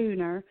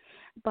sooner,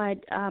 but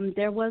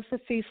there was a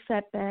few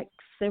setbacks.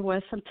 There were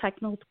some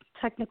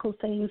technical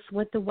things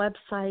with the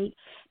website,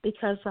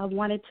 because I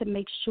wanted to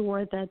make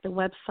sure that the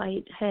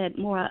website had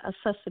more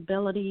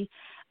accessibility.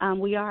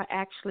 We are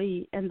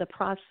actually in the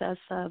process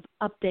of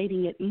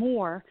updating it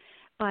more,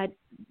 but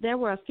there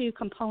were a few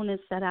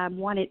components that I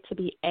wanted to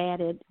be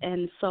added,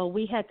 and so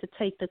we had to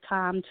take the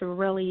time to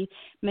really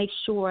make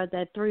sure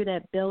that through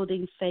that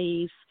building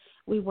phase,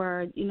 we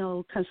were,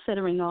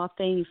 considering all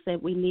things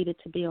that we needed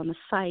to be on the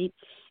site,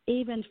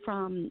 even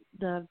from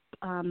the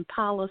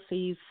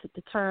policies,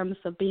 the terms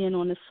of being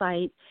on the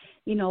site,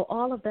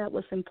 all of that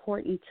was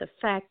important to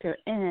factor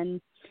in.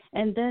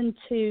 And then,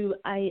 too,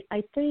 I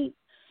think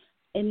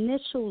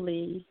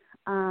initially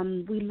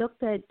we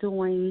looked at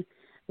doing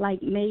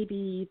like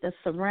maybe the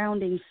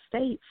surrounding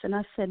states, and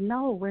I said,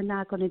 no, we're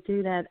not going to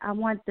do that. I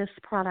want this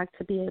product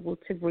to be able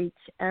to reach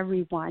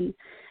everyone.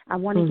 I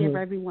want to give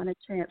everyone a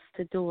chance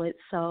to do it.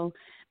 So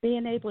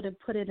being able to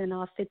put it in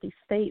all 50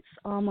 states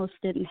almost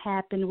didn't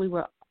happen. We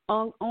were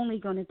only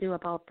going to do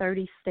about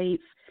 30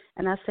 states,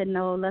 and I said,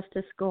 no, let's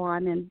just go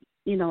on and,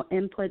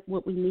 input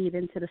what we need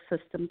into the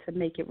system to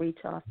make it reach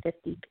all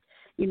 50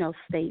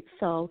 states.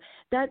 So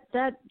that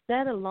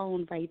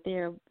alone right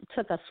there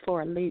took us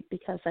for a loop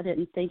because I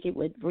didn't think it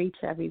would reach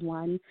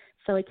everyone.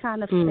 So it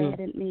kind of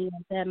saddened me.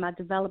 And then my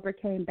developer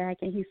came back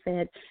and he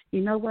said, you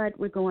know what,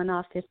 we're going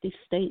off 50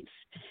 states.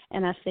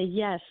 And I said,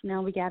 yes,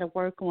 now we got to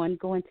work on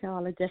going to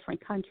all the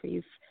different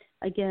countries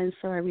again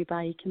so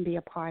everybody can be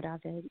a part of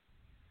it.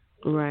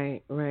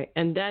 Right.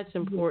 And that's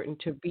important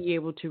to be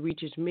able to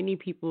reach as many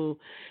people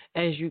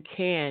as you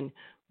can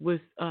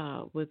with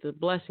the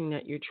blessing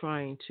that you're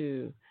trying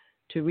to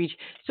reach.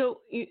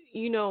 So,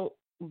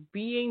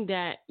 being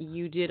that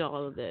you did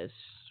all of this,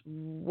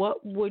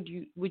 what would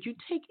you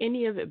take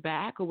any of it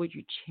back, or would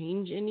you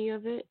change any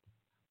of it?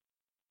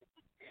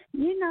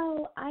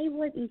 I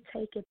wouldn't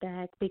take it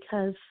back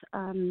because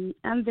I'm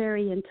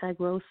very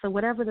integral. So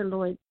whatever the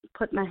Lord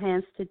put my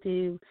hands to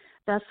do,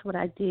 that's what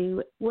I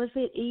do. Was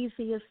it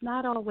easy? It's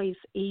not always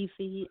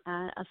easy.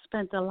 I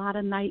spent a lot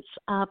of nights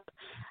up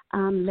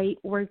late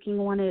working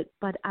on it,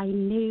 but I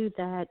knew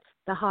that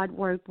the hard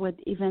work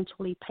would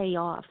eventually pay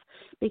off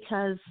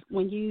because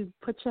when you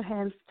put your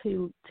hands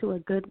to a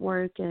good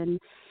work and,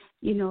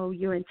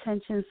 your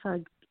intentions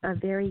are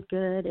very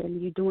good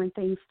and you're doing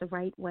things the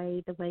right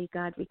way, the way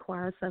God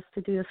requires us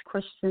to do as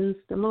Christians,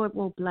 the Lord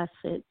will bless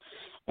it.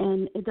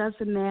 And it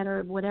doesn't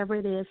matter, whatever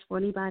it is for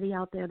anybody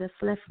out there that's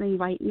listening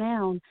right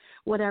now,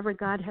 whatever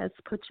God has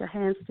put your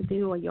hands to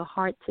do or your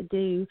heart to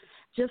do,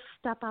 just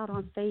step out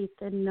on faith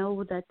and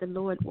know that the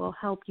Lord will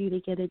help you to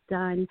get it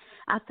done.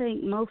 I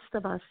think most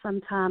of us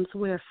sometimes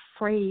we're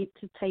afraid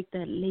to take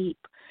that leap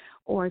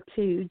or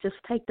to just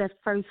take that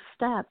first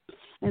step.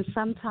 And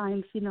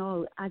sometimes,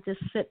 I just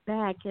sit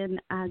back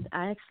and I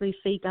actually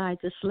see God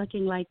just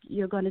looking like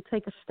you're going to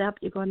take a step,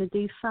 you're going to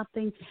do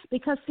something,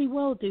 because he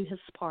will do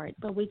his part,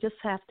 but we just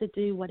have to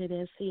do what it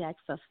is he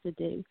asks us to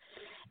do.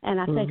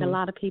 And I think a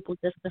lot of people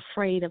just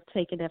afraid of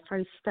taking that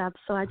first step.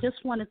 So I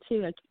just wanted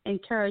to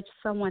encourage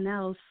someone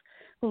else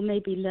who may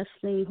be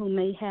listening, who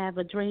may have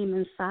a dream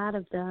inside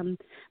of them,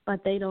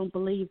 but they don't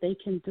believe they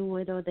can do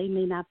it, or they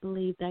may not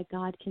believe that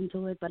God can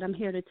do it. But I'm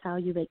here to tell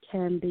you it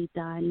can be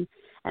done.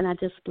 And I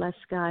just bless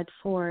God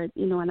for,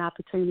 an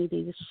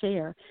opportunity to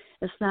share.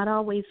 It's not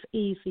always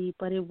easy,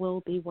 but it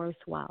will be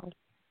worthwhile.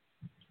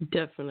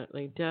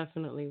 Definitely.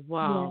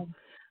 Wow.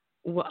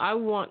 Yeah. Well, I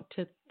want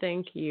to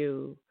thank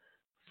you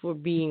for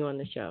being on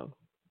the show.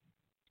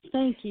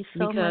 Thank you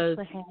so much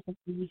for having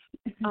me.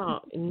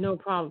 Oh, no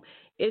problem.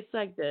 It's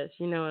like this,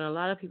 and a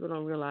lot of people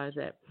don't realize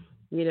that,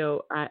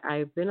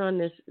 I've been on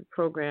this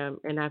program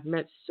and I've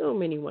met so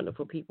many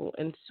wonderful people,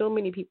 and so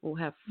many people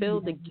have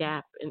filled the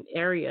gap in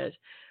areas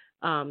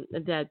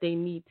that they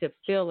need to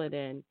fill it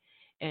in.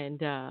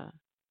 And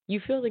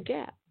you fill the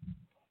gap.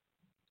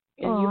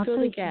 And you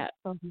fill the gap.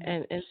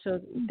 And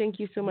so thank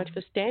you so much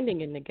for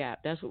standing in the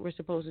gap. That's what we're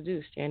supposed to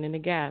do, stand in the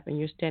gap. And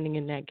you're standing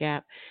in that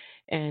gap.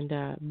 And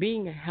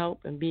being a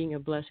help and being a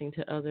blessing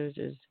to others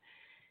is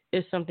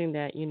something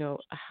that,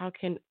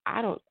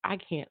 I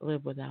can't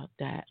live without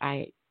that.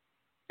 I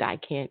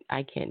can't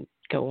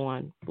go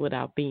on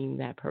without being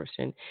that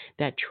person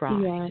that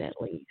tries at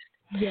least.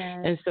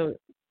 Yeah. And so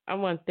I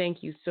want to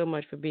thank you so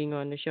much for being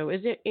on the show.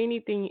 Is there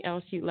anything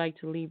else you'd like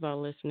to leave our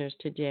listeners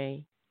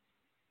today?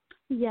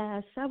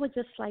 Yes, I would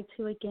just like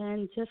to,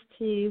 again, just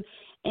to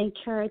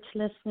encourage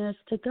listeners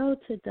to go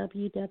to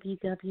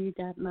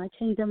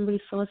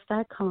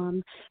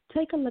www.mykingdomresource.com.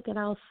 Take a look at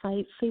our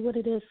site, see what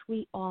it is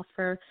we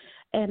offer.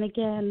 And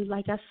again,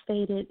 like I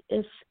stated,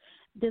 it's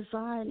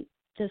designed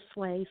this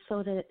way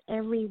so that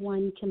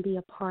everyone can be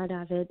a part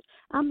of it.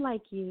 I'm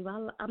like you.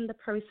 I'm the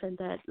person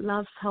that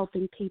loves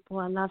helping people.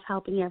 I love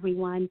helping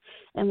everyone.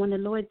 And when the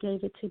Lord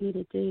gave it to me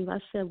to do, I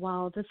said,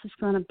 wow, this is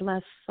going to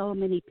bless so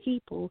many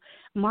people.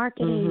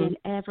 Marketing and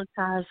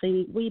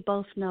advertising, we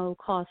both know,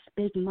 costs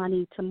big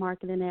money to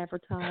market and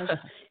advertise.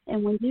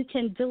 And when you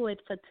can do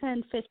it for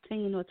 $10,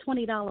 $15, or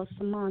 $20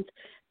 a month,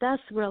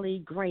 that's really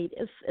great.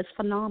 It's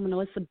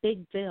phenomenal. It's a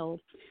big deal.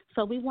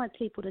 So we want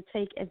people to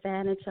take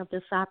advantage of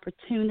this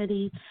opportunity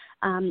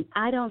money.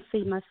 I don't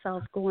see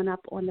myself going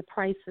up on the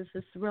prices.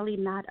 It's really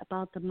not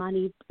about the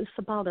money. It's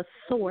about a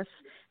source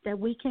that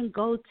we can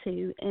go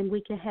to and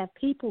we can have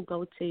people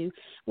go to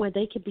where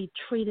they can be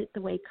treated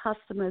the way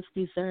customers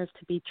deserve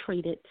to be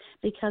treated,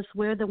 because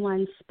we're the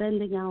ones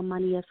spending our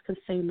money as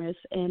consumers,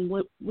 and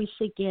what we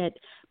should get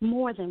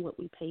more than what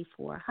we pay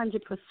for,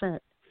 100%.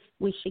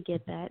 We should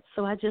get that.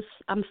 So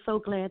I'm so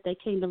glad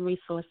that Kingdom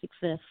Resource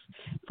exists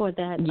for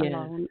that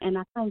alone. And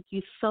I thank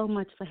you so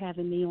much for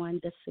having me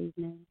on this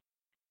evening.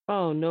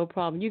 Oh, no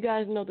problem. You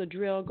guys know the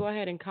drill. Go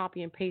ahead and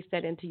copy and paste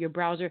that into your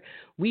browser.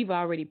 We've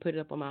already put it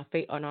up on our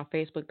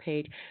Facebook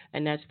page,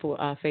 and that's for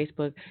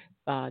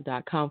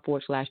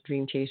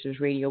facebook.com/Dream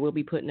Chasers Radio. We'll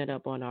be putting it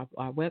up on our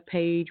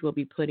webpage. We'll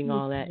be putting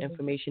all that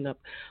information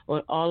up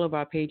on all of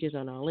our pages,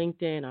 on our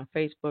LinkedIn, our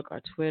Facebook, our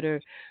Twitter.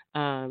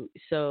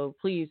 So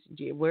please,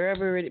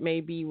 wherever it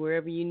may be,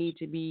 wherever you need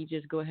to be,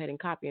 just go ahead and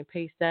copy and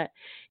paste that.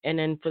 And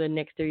then for the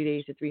next 30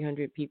 days to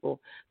 300 people,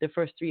 the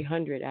first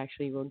 300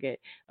 actually will get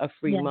a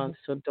free month.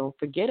 So don't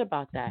forget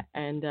about that.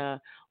 And,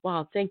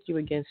 wow, thank you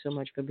again so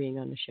much for being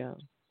on the show.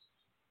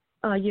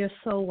 Oh, you're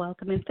so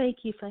welcome, and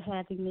thank you for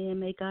having me, and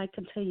may God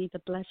continue to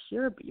bless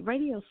your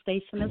radio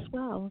station as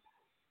well.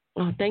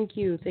 Oh, thank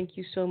you. Thank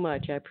you so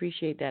much. I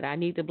appreciate that. I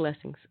need the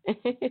blessings.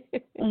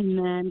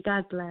 Amen.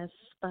 God bless.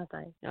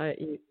 Bye-bye.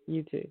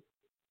 You too.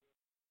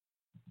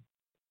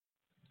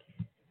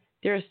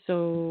 There are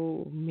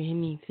so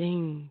many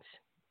things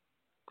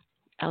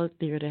out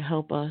there to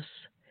help us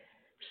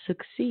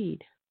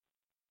succeed.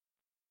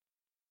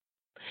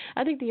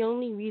 I think the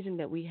only reason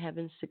that we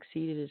haven't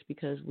succeeded is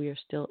because we are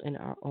still in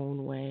our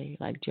own way,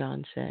 like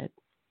John said.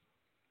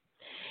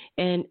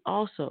 And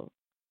also,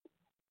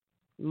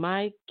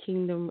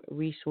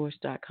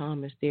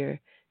 mykingdomresource.com is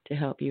there to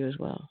help you as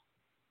well.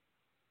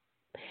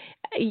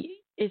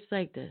 It's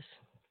like this.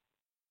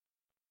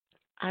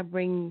 I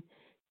bring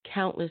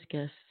countless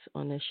guests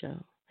on this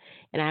show,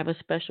 and I have a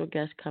special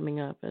guest coming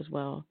up as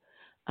well,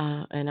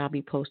 and I'll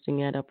be posting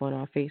that up on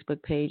our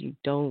Facebook page. You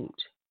don't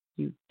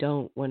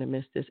want to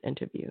miss this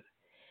interview.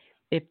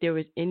 If there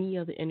is any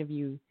other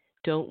interview you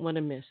don't want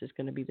to miss, it's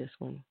going to be this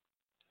one.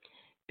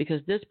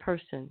 Because this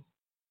person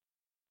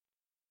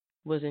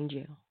was in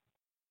jail.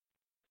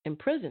 In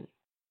prison.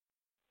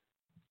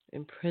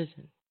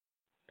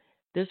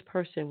 This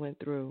person went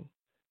through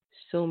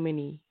so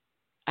many.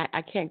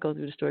 I can't go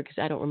through the story because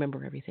I don't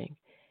remember everything.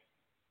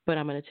 But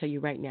I'm going to tell you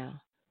right now.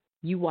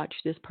 You watch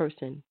this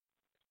person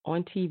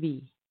on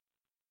TV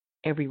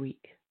every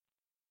week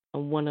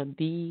on one of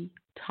the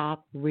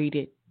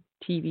top-rated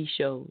TV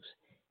shows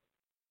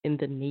in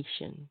the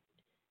nation.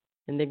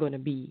 And they're going to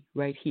be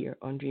right here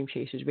on Dream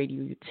Chasers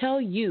Radio to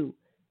tell you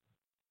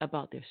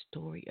about their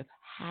story of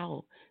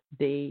how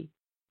they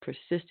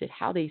persisted,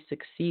 how they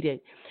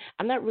succeeded.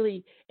 I'm not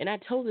really, and I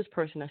told this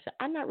person, I said,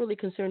 I'm not really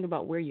concerned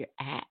about where you're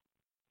at.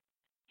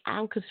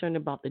 I'm concerned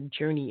about the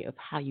journey of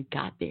how you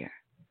got there.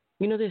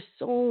 You know, there's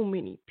so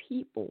many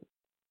people.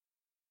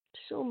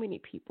 So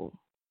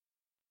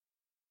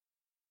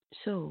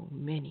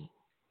many.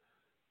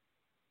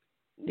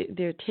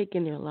 They're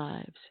taking their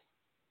lives.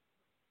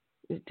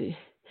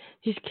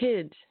 These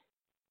kids,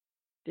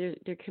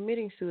 they're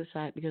committing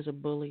suicide because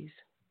of bullies.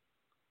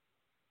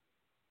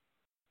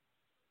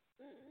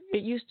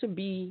 It used to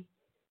be,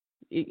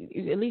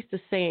 at least the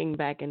saying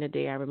back in the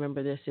day, I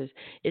remember this, is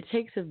it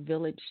takes a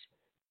village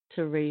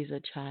to raise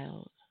a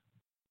child.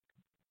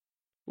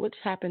 What's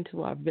happened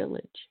to our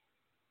village?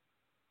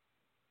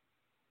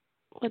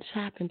 What's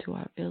happened to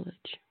our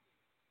village?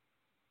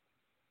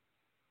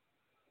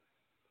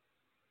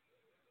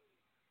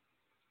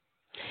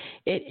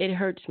 It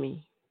hurts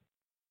me.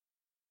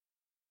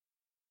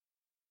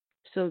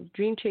 So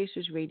Dream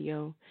Chasers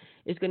Radio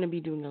is going to be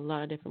doing a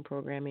lot of different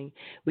programming.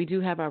 We do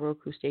have our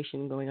Roku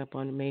station going up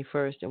on May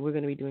 1st, and we're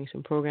going to be doing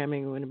some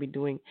programming. We're going to be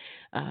doing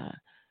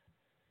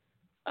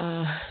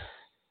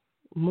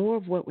more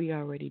of what we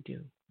already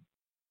do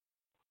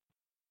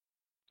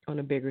on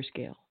a bigger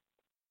scale.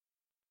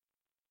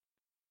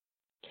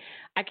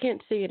 I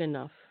can't say it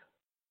enough.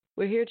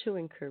 We're here to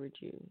encourage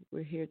you.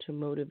 We're here to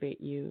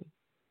motivate you,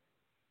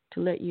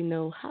 to let you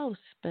know how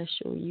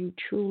special you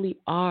truly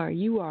are.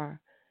 You are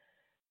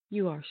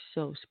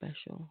so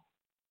special.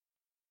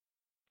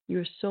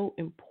 You're so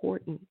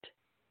important.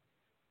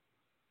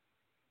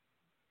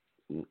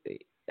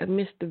 I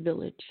miss the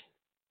village.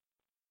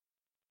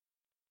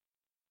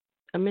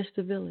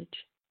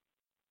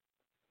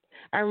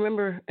 I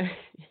remember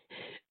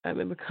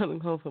coming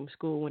home from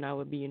school when I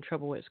would be in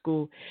trouble at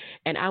school,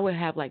 and I would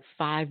have like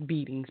 5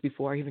 beatings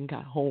before I even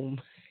got home.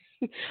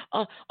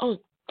 Oh,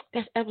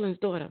 that's Evelyn's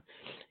daughter.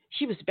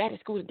 She was bad at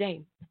school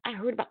today. I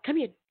heard about, come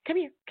here.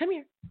 Pew,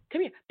 pew.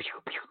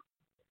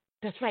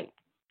 That's right.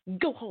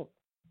 Go home.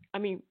 I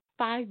mean,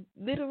 5,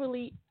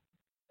 literally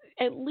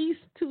at least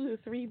 2 or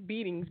 3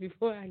 beatings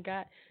before I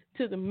got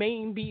to the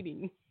main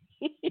beating.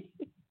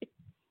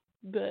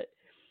 But,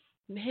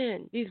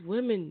 man, these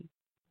women,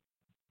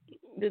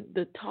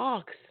 the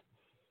talks,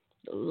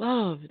 the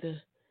love, the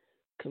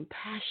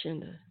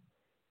compassion,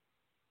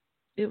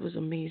 it was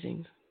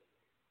amazing.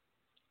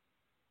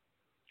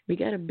 We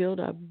got to build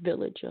our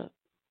village up,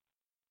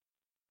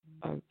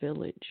 our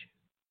village.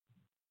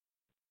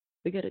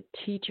 We got to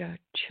teach our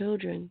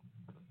children.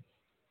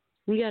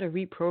 We got to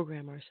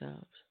reprogram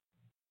ourselves.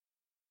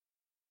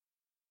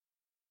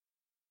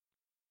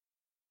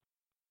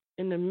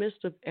 In the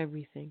midst of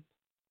everything,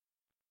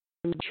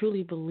 we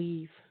truly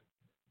believe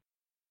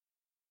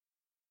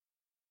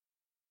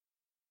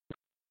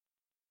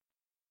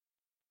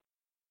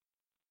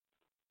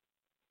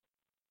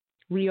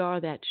we are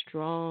that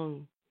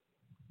strong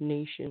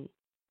nation.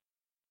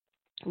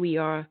 We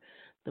are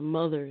the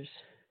mothers,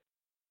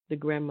 the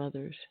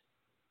grandmothers.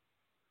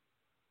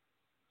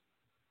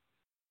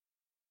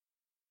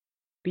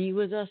 Be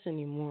with us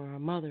anymore, our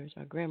mothers,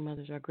 our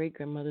grandmothers, our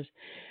great-grandmothers.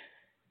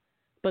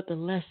 But the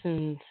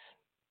lessons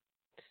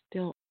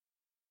still.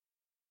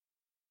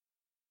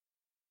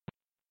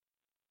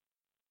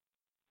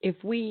 If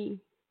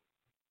we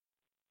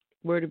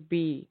were to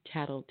be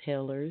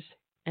tattletales,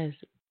 as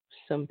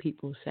some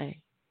people say,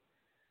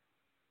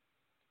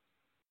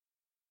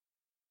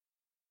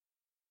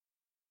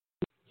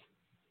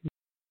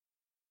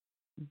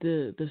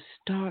 the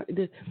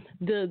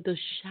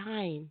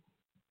shine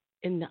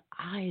in the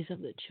eyes of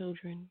the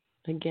children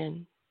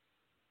again.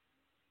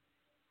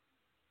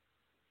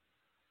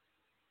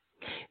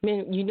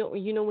 Man, you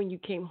know when you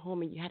came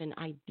home and you had an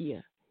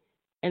idea,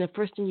 and the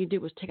first thing you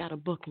did was take out a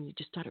book and you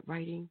just started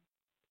writing.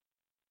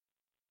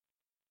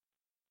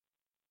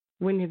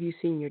 When have you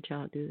seen your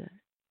child do that?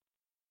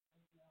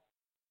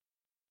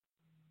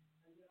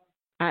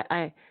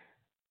 I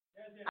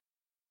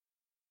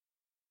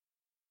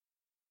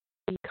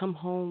come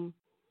home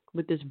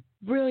with this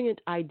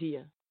brilliant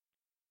idea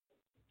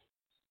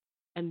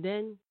and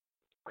then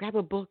grab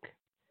a book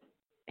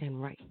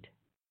and write.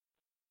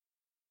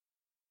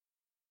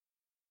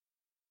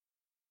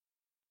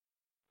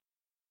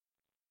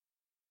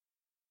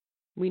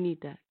 We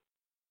need that.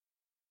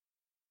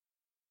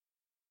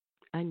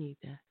 I need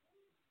that.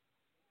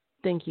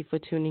 Thank you for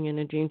tuning in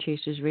to Dream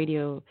Chasers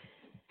Radio.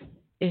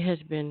 It has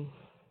been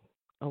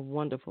a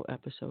wonderful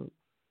episode.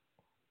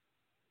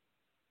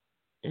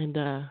 And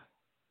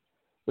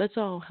let's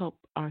all help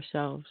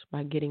ourselves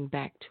by getting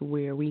back to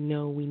where we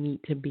know we need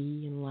to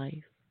be in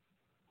life.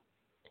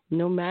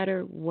 No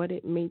matter what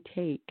it may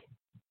take.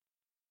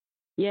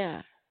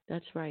 Yeah,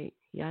 that's right.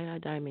 Yaya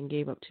Diamond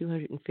gave up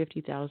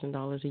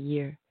 $250,000 a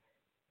year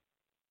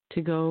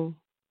to go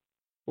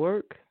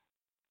work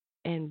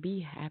and be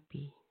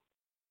happy.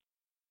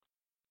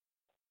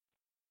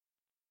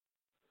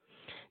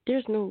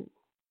 There's no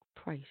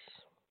price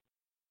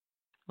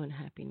on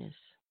happiness.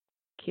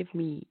 Give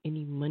me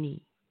any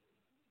money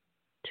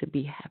to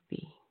be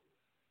happy.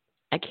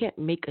 I can't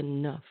make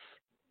enough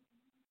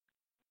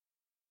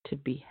to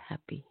be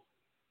happy.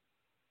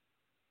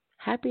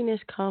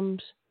 Happiness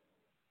comes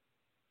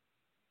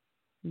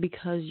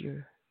because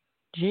you're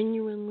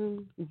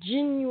genuinely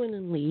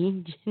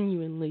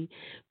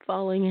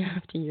following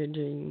after your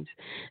dreams.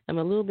 I'm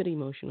a little bit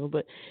emotional,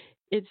 but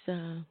it's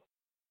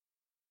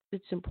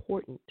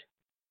important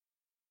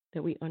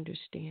that we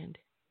understand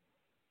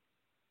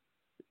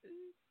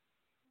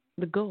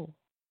the goal.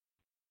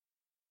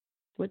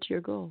 What's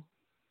your goal?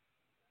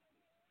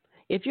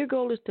 If your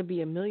goal is to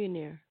be a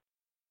millionaire,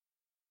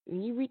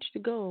 when you reach the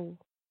goal,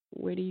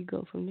 where do you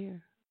go from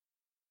there?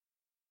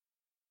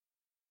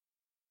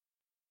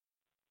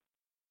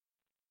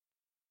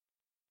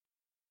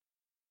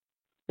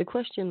 The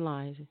question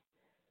lies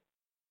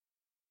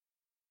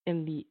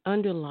in the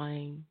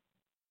underlying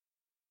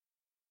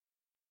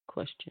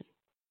question.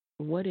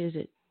 What is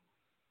it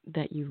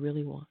that you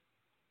really want?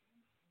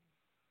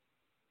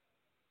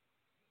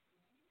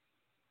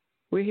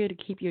 We're here to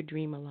keep your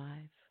dream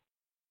alive.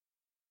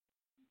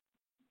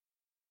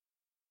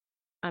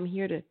 I'm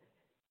here to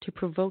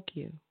provoke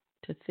you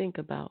to think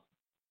about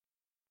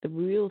the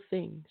real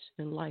things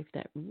in life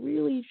that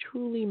really,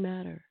 truly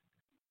matter.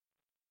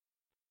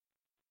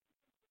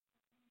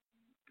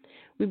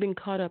 We've been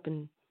caught up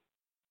in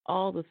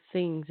all the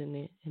things and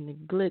the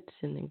glitz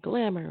and the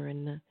glamour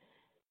and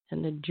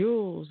the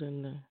jewels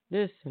and the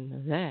this and the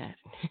that.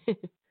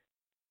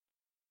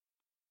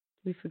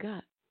 We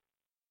forgot.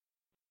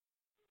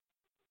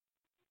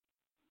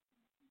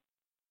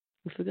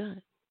 We forgot.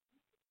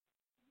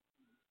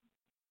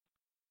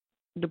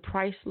 The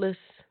priceless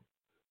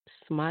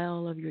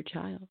smile of your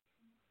child.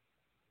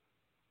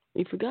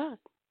 We forgot.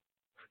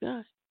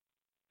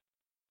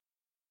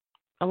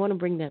 I want to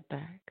bring that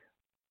back.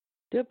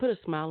 Did I put a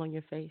smile on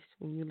your face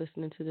when you're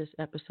listening to this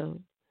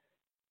episode?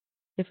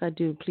 If I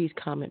do, please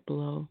comment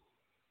below.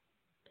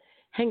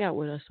 Hang out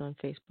with us on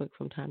Facebook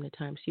from time to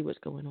time. See what's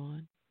going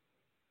on.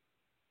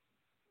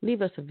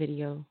 Leave us a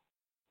video.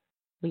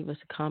 Leave us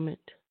a comment.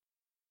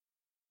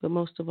 But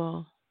most of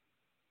all,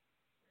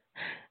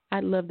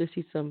 I'd love to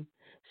see some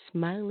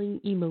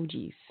smiling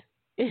emojis.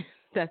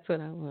 That's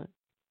what I want.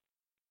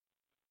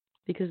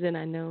 Because then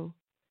I know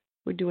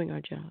we're doing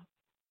our job.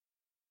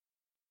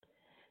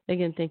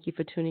 Again, thank you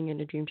for tuning in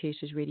to Dream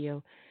Chasers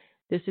Radio.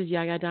 This is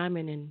Yaya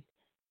Diamond, and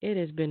it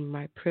has been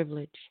my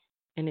privilege,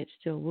 and it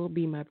still will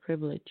be my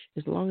privilege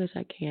as long as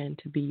I can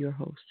to be your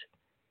host.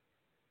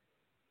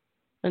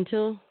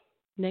 Until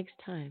next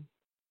time,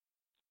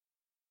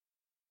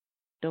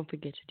 don't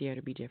forget to dare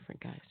to be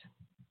different, guys.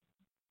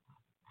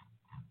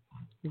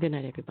 Good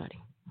night, everybody.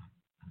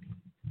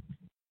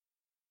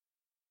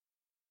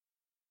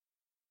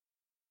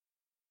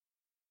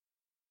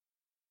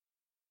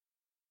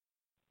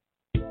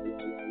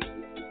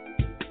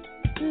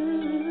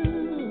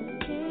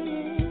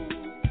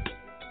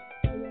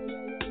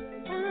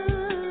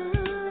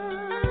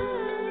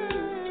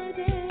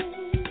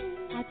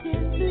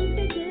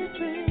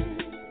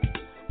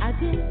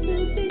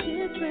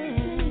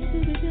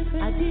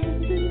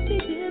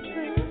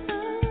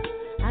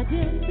 I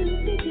did to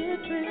be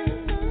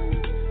different.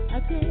 I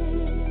did.